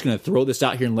 hey, we're just going to throw this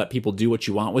out here and let people do what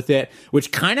you want with it,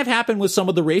 which kind of happened with some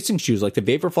of the racing shoes, like the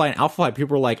Vaporfly and Alphafly.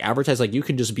 People were like, advertise like you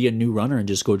can just be a new runner and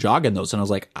just go jog in those. And I was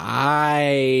like,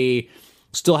 I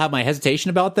still have my hesitation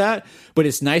about that, but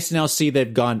it's nice to now see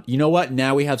they've gone, you know what,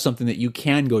 now we have something that you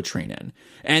can go train in.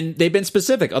 And they've been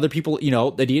specific. Other people,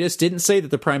 Adidas didn't say that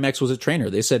the Prime X was a trainer.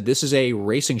 They said this is a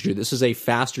racing shoe. This is a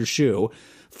faster shoe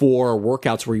for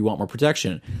workouts where you want more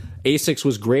protection. ASICS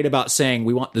was great about saying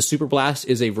we want the Super Blast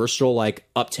is a versatile, like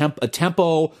a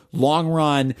tempo, long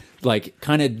run, like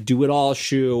kind of do it all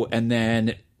shoe. And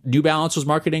then New Balance was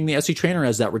marketing the SC Trainer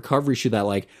as that recovery shoe that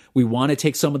like, we want to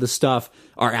take some of the stuff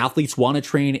our athletes want to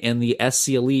train in the SC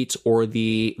Elite or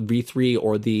the V3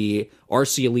 or the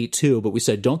RC Elite 2, but we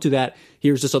said, don't do that.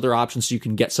 Here's this other option so you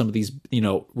can get some of these,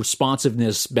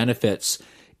 responsiveness benefits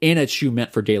in a shoe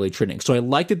meant for daily training. So I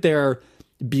like that they're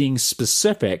being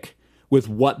specific with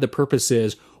what the purpose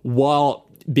is while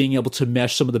being able to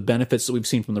mesh some of the benefits that we've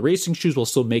seen from the racing shoes while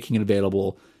still making it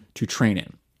available to train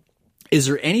in. Is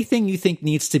there anything you think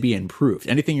needs to be improved?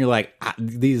 Anything you're like,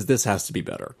 this has to be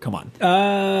better? Come on.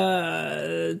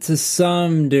 To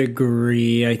some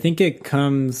degree, I think it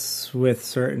comes with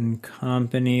certain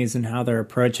companies and how they're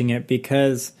approaching it,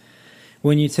 because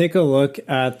when you take a look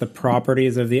at the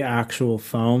properties of the actual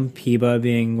foam, PEBA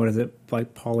being,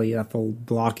 like polyethyl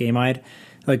block amide,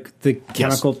 like the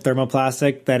chemical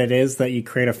thermoplastic that it is that you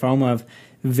create a foam of,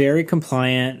 very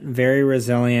compliant, very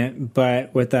resilient,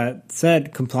 but with that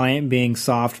said, compliant being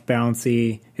soft,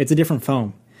 bouncy, it's a different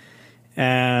foam.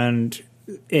 And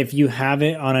if you have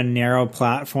it on a narrow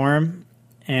platform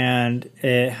and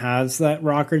it has that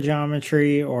rocker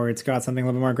geometry, or it's got something a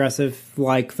little bit more aggressive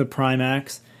like the Prime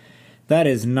X, that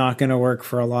is not going to work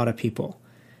for a lot of people.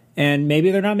 And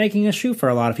maybe they're not making a shoe for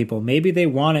a lot of people. Maybe they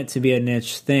want it to be a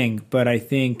niche thing, but I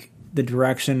think the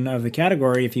direction of the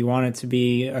category, if you want it to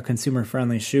be a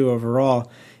consumer-friendly shoe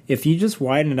overall, if you just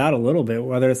widen it out a little bit,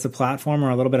 whether it's the platform or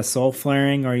a little bit of sole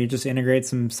flaring, or you just integrate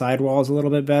some sidewalls a little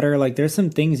bit better, like there's some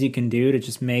things you can do to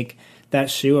just make that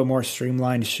shoe a more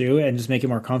streamlined shoe and just make it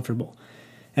more comfortable.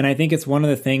 And I think it's one of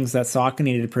the things that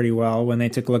Saucony did pretty well when they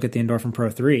took a look at the Endorphin Pro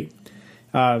 3.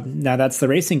 Now that's the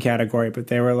racing category, but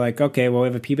they were like, okay, well, we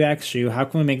have a PBX shoe. How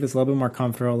can we make this a little bit more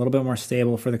comfortable, a little bit more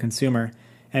stable for the consumer,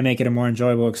 and make it a more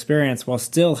enjoyable experience while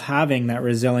still having that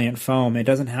resilient foam? It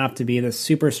doesn't have to be the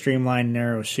super streamlined,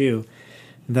 narrow shoe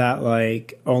that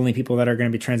like only people that are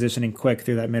going to be transitioning quick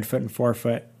through that midfoot and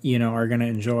forefoot, are going to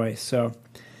enjoy. So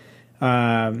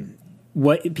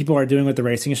what people are doing with the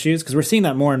racing shoes, because we're seeing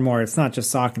that more and more, it's not just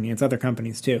Saucony, it's other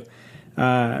companies too,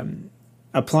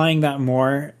 applying that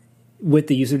more with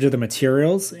the usage of the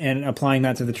materials and applying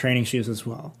that to the training shoes as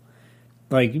well.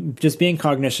 Like just being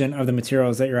cognizant of the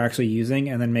materials that you're actually using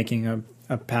and then making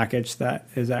a package that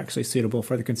is actually suitable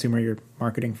for the consumer you're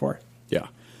marketing for. Yeah.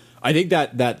 I think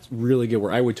that's really good,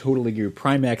 where I would totally agree with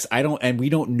Prime X. We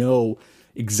don't know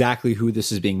exactly who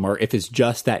this is being marketed, if it's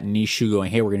just that niche shoe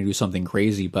going, hey, we're going to do something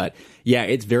crazy. But yeah,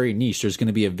 it's very niche. There's going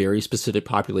to be a very specific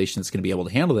population that's going to be able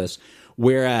to handle this.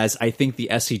 Whereas I think the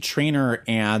SC Trainer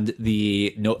and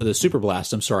the Super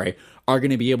Blast, are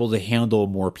going to be able to handle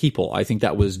more people. I think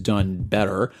that was done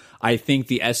better. I think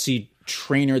the SC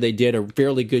Trainer, they did a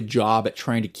fairly good job at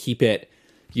trying to keep it,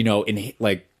 in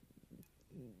like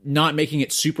not making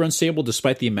it super unstable,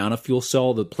 despite the amount of fuel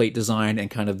cell, the plate design,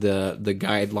 and kind of the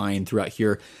guideline throughout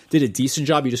here did a decent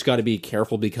job. You just got to be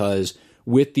careful, because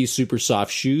with these super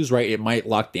soft shoes, right, it might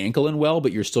lock the ankle in well,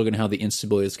 but you're still going to have the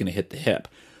instability that's going to hit the hip.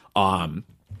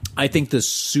 I think the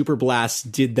Super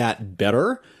Blast did that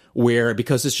better,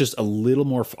 because it's just a little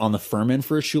more on the firm end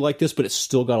for a shoe like this, but it's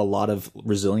still got a lot of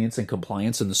resilience and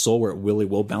compliance in the sole where it really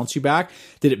will bounce you back.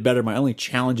 Did it better. My only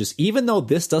challenge is, even though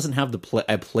this doesn't have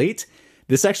a plate,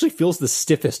 this actually feels the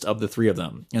stiffest of the three of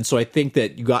them. And so I think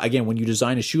that when you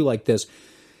design a shoe like this,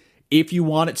 if you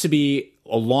want it to be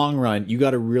a long run, you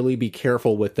got to really be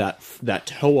careful with that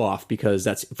toe off, because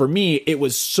for me, it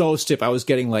was so stiff. I was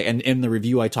getting and in the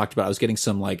review I talked about, I was getting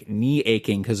some knee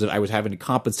aching because I was having to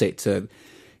compensate to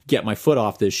get my foot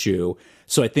off this shoe.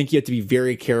 So I think you have to be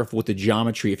very careful with the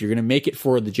geometry. If you're going to make it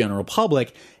for the general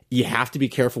public, you have to be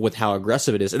careful with how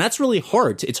aggressive it is. And that's really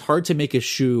hard. It's hard to make a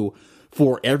shoe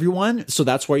for everyone. So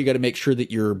that's why you got to make sure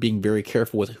that you're being very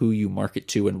careful with who you market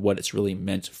to and what it's really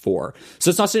meant for. So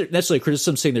it's not necessarily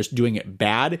criticism saying they're doing it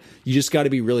bad. You just got to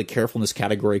be really careful in this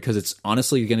category, because it's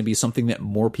honestly going to be something that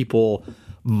more people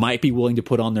might be willing to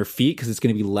put on their feet, because it's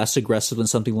going to be less aggressive than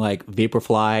something like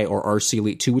Vaporfly or RC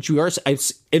Elite 2, which we are,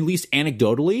 at least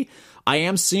anecdotally, I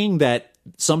am seeing that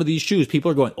some of these shoes,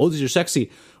 people are going, oh, these are sexy,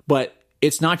 but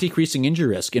it's not decreasing injury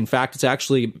risk. In fact, it's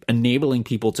actually enabling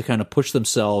people to kind of push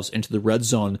themselves into the red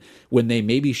zone when they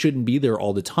maybe shouldn't be there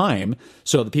all the time.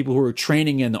 So the people who are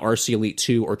training in the RC Elite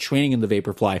 2 or training in the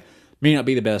Vaporfly may not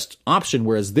be the best option,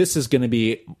 whereas this is going to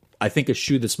be, I think, a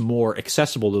shoe that's more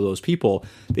accessible to those people.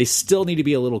 They still need to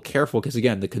be a little careful, because,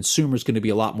 again, the consumer is going to be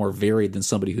a lot more varied than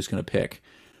somebody who's going to pick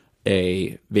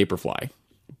a Vaporfly.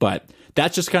 But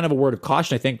that's just kind of a word of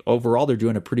caution. I think overall they're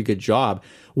doing a pretty good job.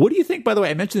 What do you think, by the way?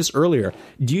 I mentioned this earlier.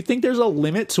 Do you think there's a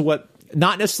limit to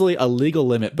not necessarily a legal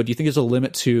limit, but do you think there's a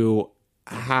limit to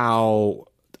how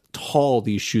tall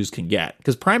these shoes can get,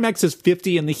 because Prime-X is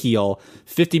 50 in the heel,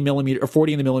 50 millimeter or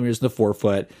 40 in the millimeters in the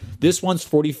forefoot. This one's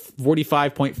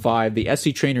 45.5. The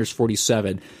SC Trainer is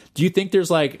 47. Do you think there's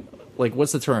like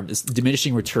what's the term? Is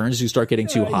diminishing returns? You start getting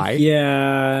too high?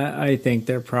 Yeah, I think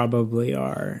there probably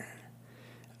are.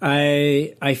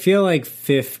 I feel like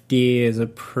 50 is a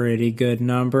pretty good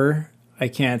number. I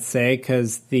can't say,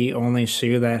 because the only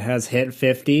shoe that has hit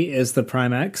 50 is the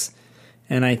Prime-X.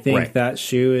 And I think that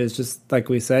shoe is just, like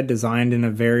we said, designed in a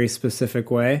very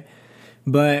specific way.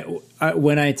 But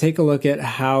when I take a look at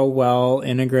how well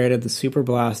integrated the Super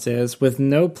Blast is with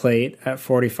no plate at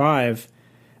 45,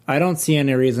 I don't see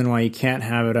any reason why you can't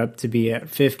have it up to be at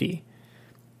 50.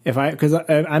 Because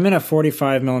I'm in a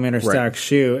 45 millimeter stack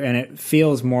shoe, and it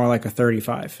feels more like a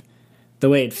 35. The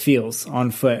way it feels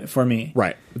on foot for me.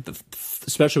 Right.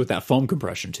 Especially with that foam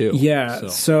compression too. Yeah.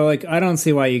 So like, I don't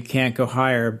see why you can't go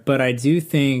higher, but I do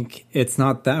think it's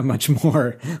not that much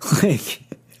more. Like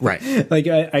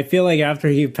I feel like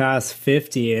after you pass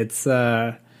 50, it's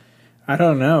I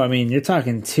don't know. I mean, you're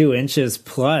talking 2 inches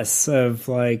plus of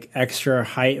like extra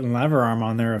height and lever arm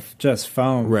on there of just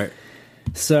foam. Right.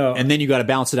 So, and then you got to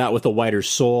balance it out with a wider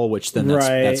sole, which then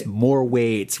that's more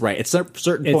weight, right? It's a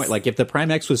certain point. Like if the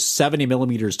Prime-X was 70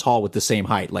 millimeters tall with the same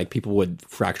height, like people would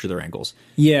fracture their ankles.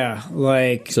 Yeah,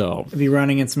 like be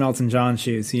running in some Elton John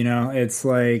shoes. You know, it's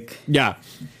like nothing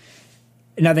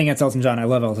against Elton John. I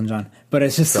love Elton John, but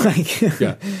it's just like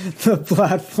the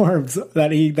platforms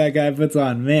that guy puts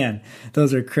on. Man,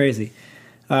 those are crazy.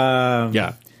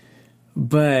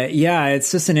 But yeah,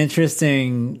 it's just an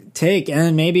interesting take.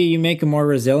 And maybe you make a more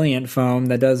resilient foam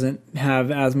that doesn't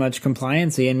have as much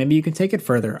compliancy, and maybe you can take it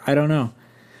further. I don't know.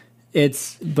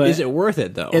 Is it worth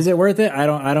it though? Is it worth it?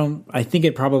 I think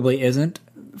it probably isn't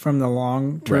from the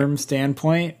long-term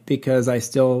standpoint, because I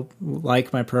still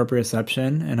like my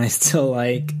proprioception, and I still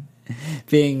like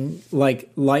being like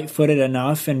light-footed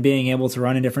enough and being able to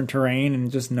run in different terrain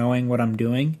and just knowing what I'm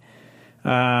doing.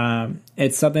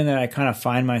 It's something that I kind of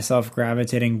find myself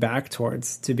gravitating back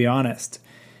towards, to be honest.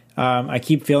 I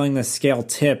keep feeling the scale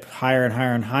tip higher and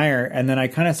higher and higher, and then I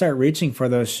kind of start reaching for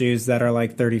those shoes that are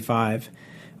like 35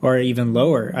 or even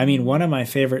lower. I mean, one of my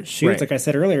favorite shoes, like I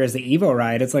said earlier, is the Evo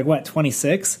Ride. It's like, what,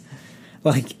 26?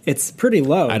 Like, it's pretty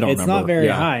low. It's not very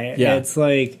high. Yeah. It's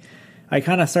like, I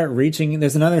kind of start reaching.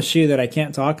 There's another shoe that I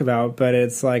can't talk about, but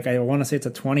it's like, I want to say it's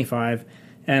a 25,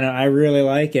 and I really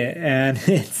like it. And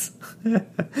it's,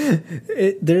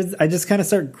 I just kind of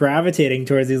start gravitating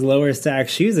towards these lower stack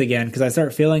shoes again, because I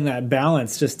start feeling that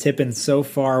balance just tipping so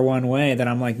far one way that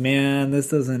I'm like, man, this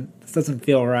doesn't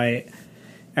feel right.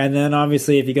 And then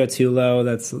obviously if you go too low,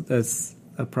 that's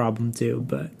a problem too.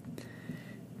 But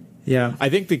yeah, I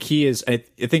think the key is, I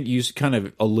think you kind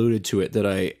of alluded to it,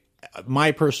 that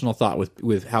my personal thought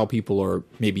with how people are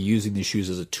maybe using these shoes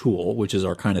as a tool, which is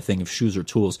our kind of thing of shoes or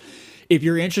tools. If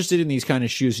you're interested in these kind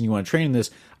of shoes and you want to train in this,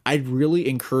 I'd really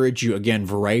encourage you, again,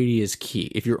 variety is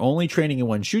key. If you're only training in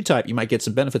one shoe type, you might get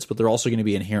some benefits, but there are also going to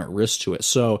be inherent risks to it.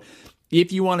 So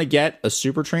if you want to get a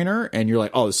super trainer and you're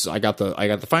like, oh, I got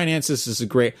the finances, this is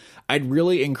great, I'd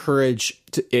really encourage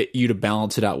you to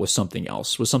balance it out with something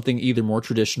else, with something either more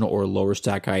traditional or lower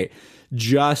stack height,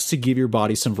 just to give your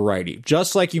body some variety.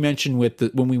 Just like you mentioned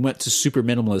when we went to super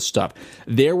minimalist stuff,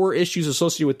 there were issues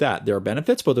associated with that. There are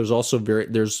benefits, but there's also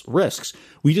there's risks.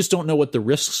 We just don't know what the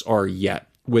risks are yet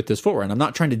with this footwear. And I'm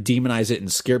not trying to demonize it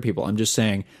and scare people. I'm just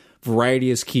saying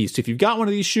variety is key. So if you've got one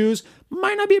of these shoes,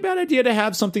 might not be a bad idea to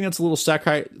have something that's a little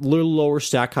lower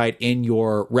stack height in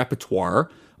your repertoire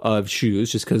of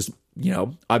shoes, just because,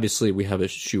 obviously we have a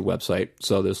shoe website,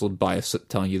 so there's a little bias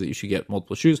telling you that you should get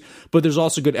multiple shoes. But there's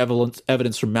also good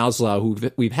evidence from Maslow,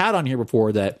 who we've had on here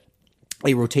before, that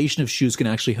a rotation of shoes can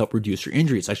actually help reduce your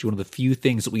injury. It's actually one of the few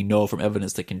things that we know from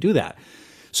evidence that can do that.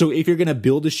 So if you're going to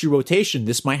build a shoe rotation,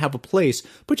 this might have a place,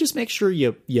 but just make sure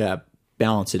you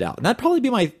balance it out. And that'd probably be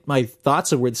my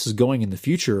thoughts of where this is going in the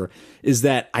future, is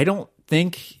that I don't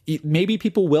think, maybe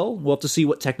people we'll have to see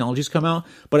what technologies come out,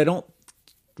 but I don't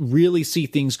really see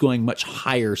things going much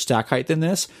higher stack height than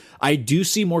this. I do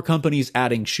see more companies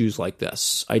adding shoes like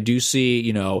this. I do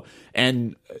see,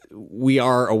 and we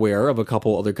are aware of a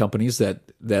couple other companies that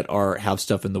have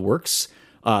stuff in the works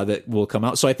that will come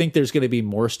out. So I think there's going to be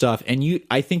more stuff. And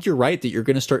I think you're right that you're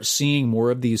going to start seeing more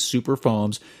of these super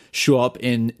foams show up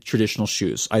in traditional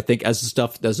shoes. I think as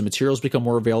the materials become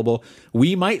more available,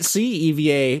 we might see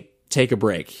EVA take a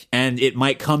break, and it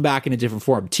might come back in a different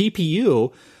form.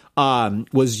 TPU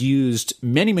was used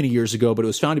many, many years ago, but it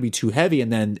was found to be too heavy,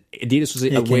 and then Adidas was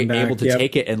able to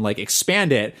take it and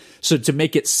expand it. So to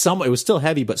make it it was still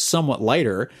heavy, but somewhat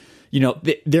lighter.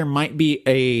 There might be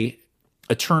a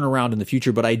a turnaround in the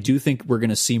future, but I do think we're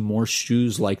going to see more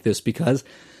shoes like this because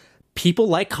people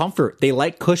like comfort. They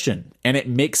like cushion, and it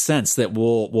makes sense that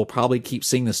we'll probably keep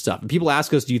seeing this stuff. And people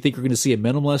ask us, do you think we're going to see a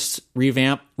minimalist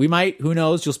revamp? We might. Who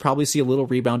knows? You'll probably see a little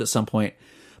rebound at some point.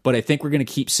 But I think we're going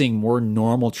to keep seeing more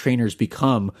normal trainers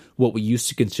become what we used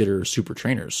to consider super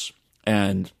trainers.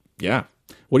 And yeah,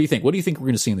 what do you think? What do you think we're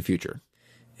going to see in the future?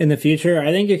 In the future,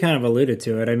 I think you kind of alluded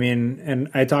to it. I mean, and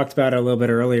I talked about it a little bit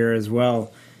earlier as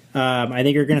well. I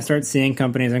think you're going to start seeing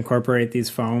companies incorporate these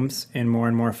foams in more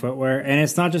and more footwear. And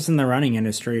it's not just in the running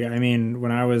industry. I mean,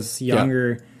 when I was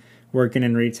younger, working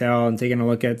in retail and taking a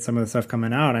look at some of the stuff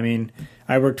coming out, I mean,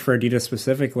 I worked for Adidas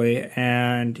specifically,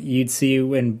 and you'd see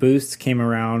when Boost came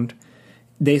around,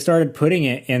 they started putting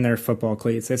it in their football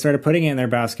cleats. They started putting it in their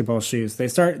basketball shoes. They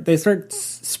start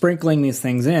sprinkling these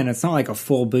things in. It's not like a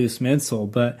full Boost midsole,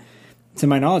 but to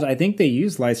my knowledge, I think they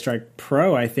use Lightstrike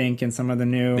Pro, I think, in some of the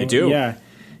new... They do. Yeah.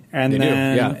 And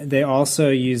then they also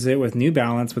use it with New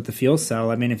Balance with the Fuel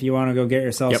Cell. I mean, if you want to go get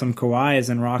yourself some Kawhis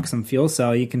and rock some Fuel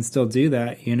Cell, you can still do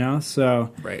that, you know?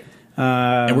 So... Right.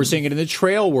 And we're seeing it in the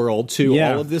trail world, too.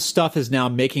 Yeah. All of this stuff is now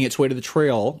making its way to the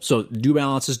trail. So New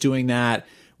Balance is doing that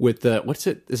with the... What's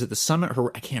it? Is it the Summit?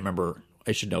 I can't remember.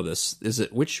 I should know this. Is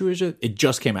it... Which shoe is it? It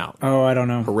just came out. Oh, I don't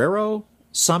know. Herrero?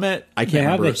 Summit? I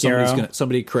can't remember.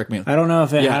 Somebody correct me. I don't know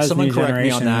if it has someone new correct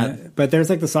generation, me on that. But there's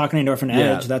like the Saucony Endorphin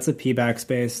Edge. That's a P-Bax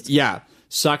based. Yeah.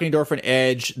 Saucony Endorphin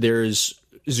Edge. There's...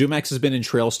 ZoomX has been in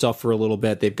trail stuff for a little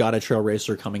bit. They've got a trail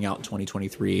racer coming out in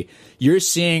 2023. You're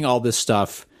seeing all this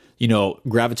stuff, you know,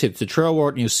 gravitate to the trail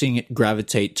world, and you're seeing it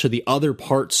gravitate to the other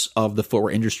parts of the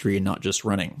footwear industry and not just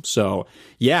running. So,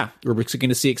 yeah, we're going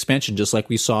to see expansion just like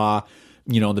we saw,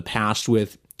 you know, in the past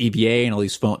with EVA and all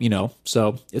these phone, you know,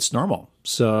 so it's normal.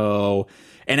 So,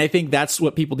 and I think that's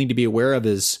what people need to be aware of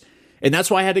is, and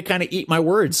that's why I had to kind of eat my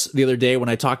words the other day when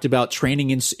I talked about training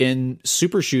in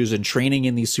super shoes and training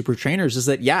in these super trainers is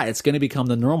that, yeah, it's going to become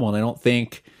the normal. And I don't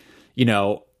think, you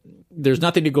know, there's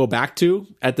nothing to go back to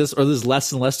at this, or there's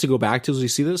less and less to go back to as we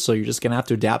see this. So you're just going to have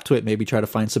to adapt to it, maybe try to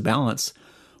find some balance.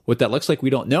 What that looks like,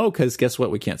 we don't know, because guess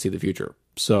what? We can't see the future.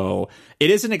 So it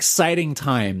is an exciting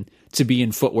time to be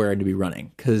in footwear and to be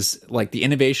running, because like the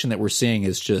innovation that we're seeing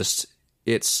is just,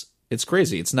 it's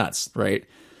crazy. It's nuts. Right.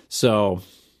 So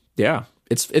yeah,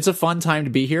 it's a fun time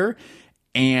to be here.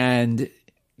 And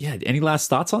yeah, any last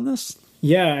thoughts on this?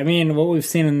 Yeah. I mean, what we've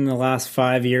seen in the last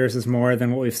 5 years is more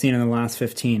than what we've seen in the last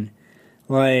 15.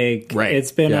 Like,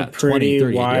 It's been a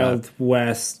pretty wild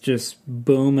west, just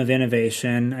boom of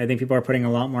innovation. I think people are putting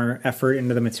a lot more effort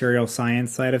into the material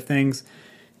science side of things.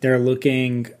 They're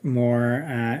looking more,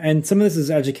 and some of this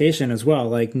is education as well,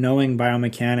 like knowing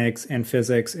biomechanics and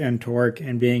physics and torque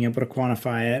and being able to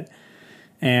quantify it,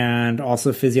 and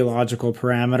also physiological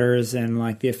parameters and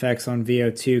like the effects on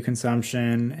VO2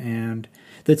 consumption. And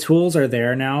the tools are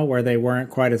there now where they weren't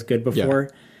quite as good before.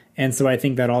 Yeah. And so I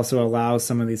think that also allows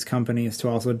some of these companies to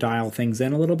also dial things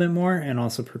in a little bit more and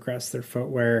also progress their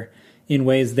footwear in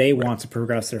ways they want to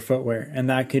progress their footwear. And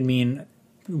that could mean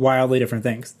wildly different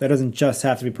things. That doesn't just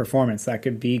have to be performance. That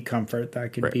could be comfort.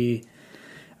 That could be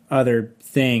other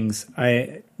things.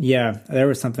 There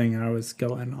was something I was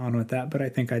going on with that, but I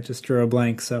think I just drew a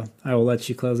blank. So I will let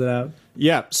you close it out.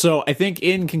 Yeah. So I think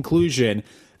in conclusion,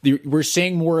 we're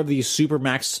seeing more of these super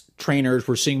max trainers.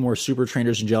 We're seeing more super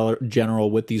trainers in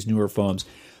general with these newer foams.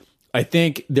 I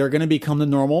think they're going to become the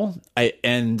normal. It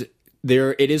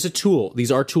is a tool.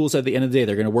 These are tools at the end of the day.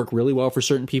 They're going to work really well for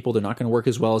certain people. They're not going to work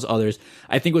as well as others.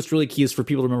 I think what's really key is for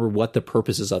people to remember what the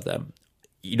purpose is of them.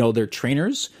 You know, they're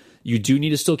trainers. You do need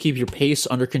to still keep your pace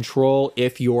under control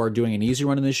if you're doing an easy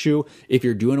run in this shoe. If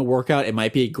you're doing a workout, it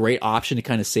might be a great option to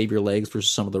kind of save your legs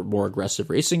versus some of the more aggressive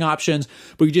racing options.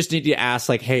 But you just need to ask,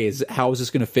 like, hey, how is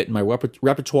this going to fit in my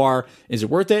repertoire? Is it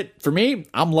worth it? For me,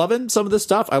 I'm loving some of this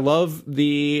stuff. I love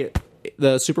the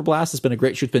Super Blast. It's been a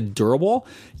great shoe. It's been durable.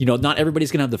 You know, not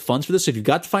everybody's going to have the funds for this. So if you've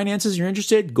got the finances, you're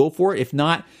interested, go for it. If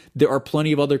not, there are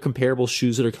plenty of other comparable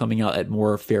shoes that are coming out at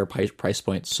more fair price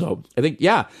points. So I think,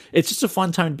 yeah, it's just a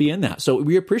fun time to be in that. So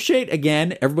we appreciate,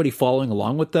 again, everybody following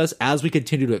along with us as we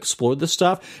continue to explore this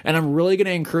stuff. And I'm really going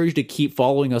to encourage you to keep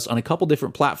following us on a couple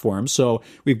different platforms. So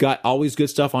we've got always good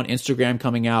stuff on Instagram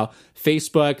coming out,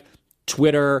 Facebook,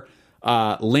 Twitter,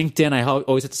 LinkedIn. I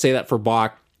always have to say that for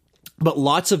Bach. But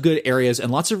lots of good areas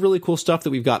and lots of really cool stuff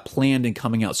that we've got planned and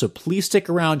coming out. So please stick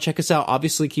around, check us out.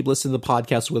 Obviously, keep listening to the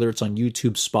podcast, whether it's on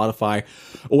YouTube, Spotify,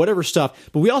 or whatever stuff.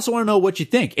 But we also want to know what you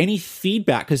think. Any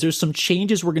feedback, because there's some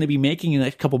changes we're going to be making in the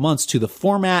next couple months to the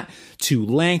format, to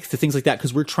length, to things like that,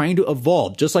 because we're trying to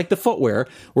evolve. Just like the footwear,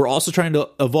 we're also trying to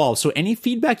evolve. So any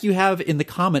feedback you have in the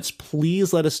comments,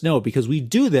 please let us know, because we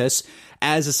do this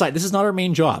as a side. This is not our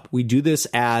main job. We do this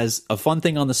as a fun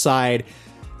thing on the side.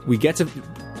 We get to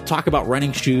talk about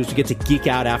running shoes. We get to geek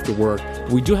out after work.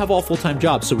 We do have all full-time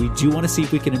jobs, so we do want to see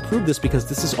if we can improve this, because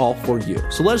this is all for you.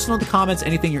 So let us know in the comments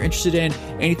anything you're interested in,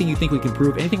 anything you think we can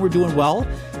improve, anything we're doing well.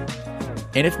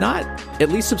 And if not, at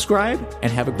least subscribe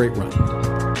and have a great run.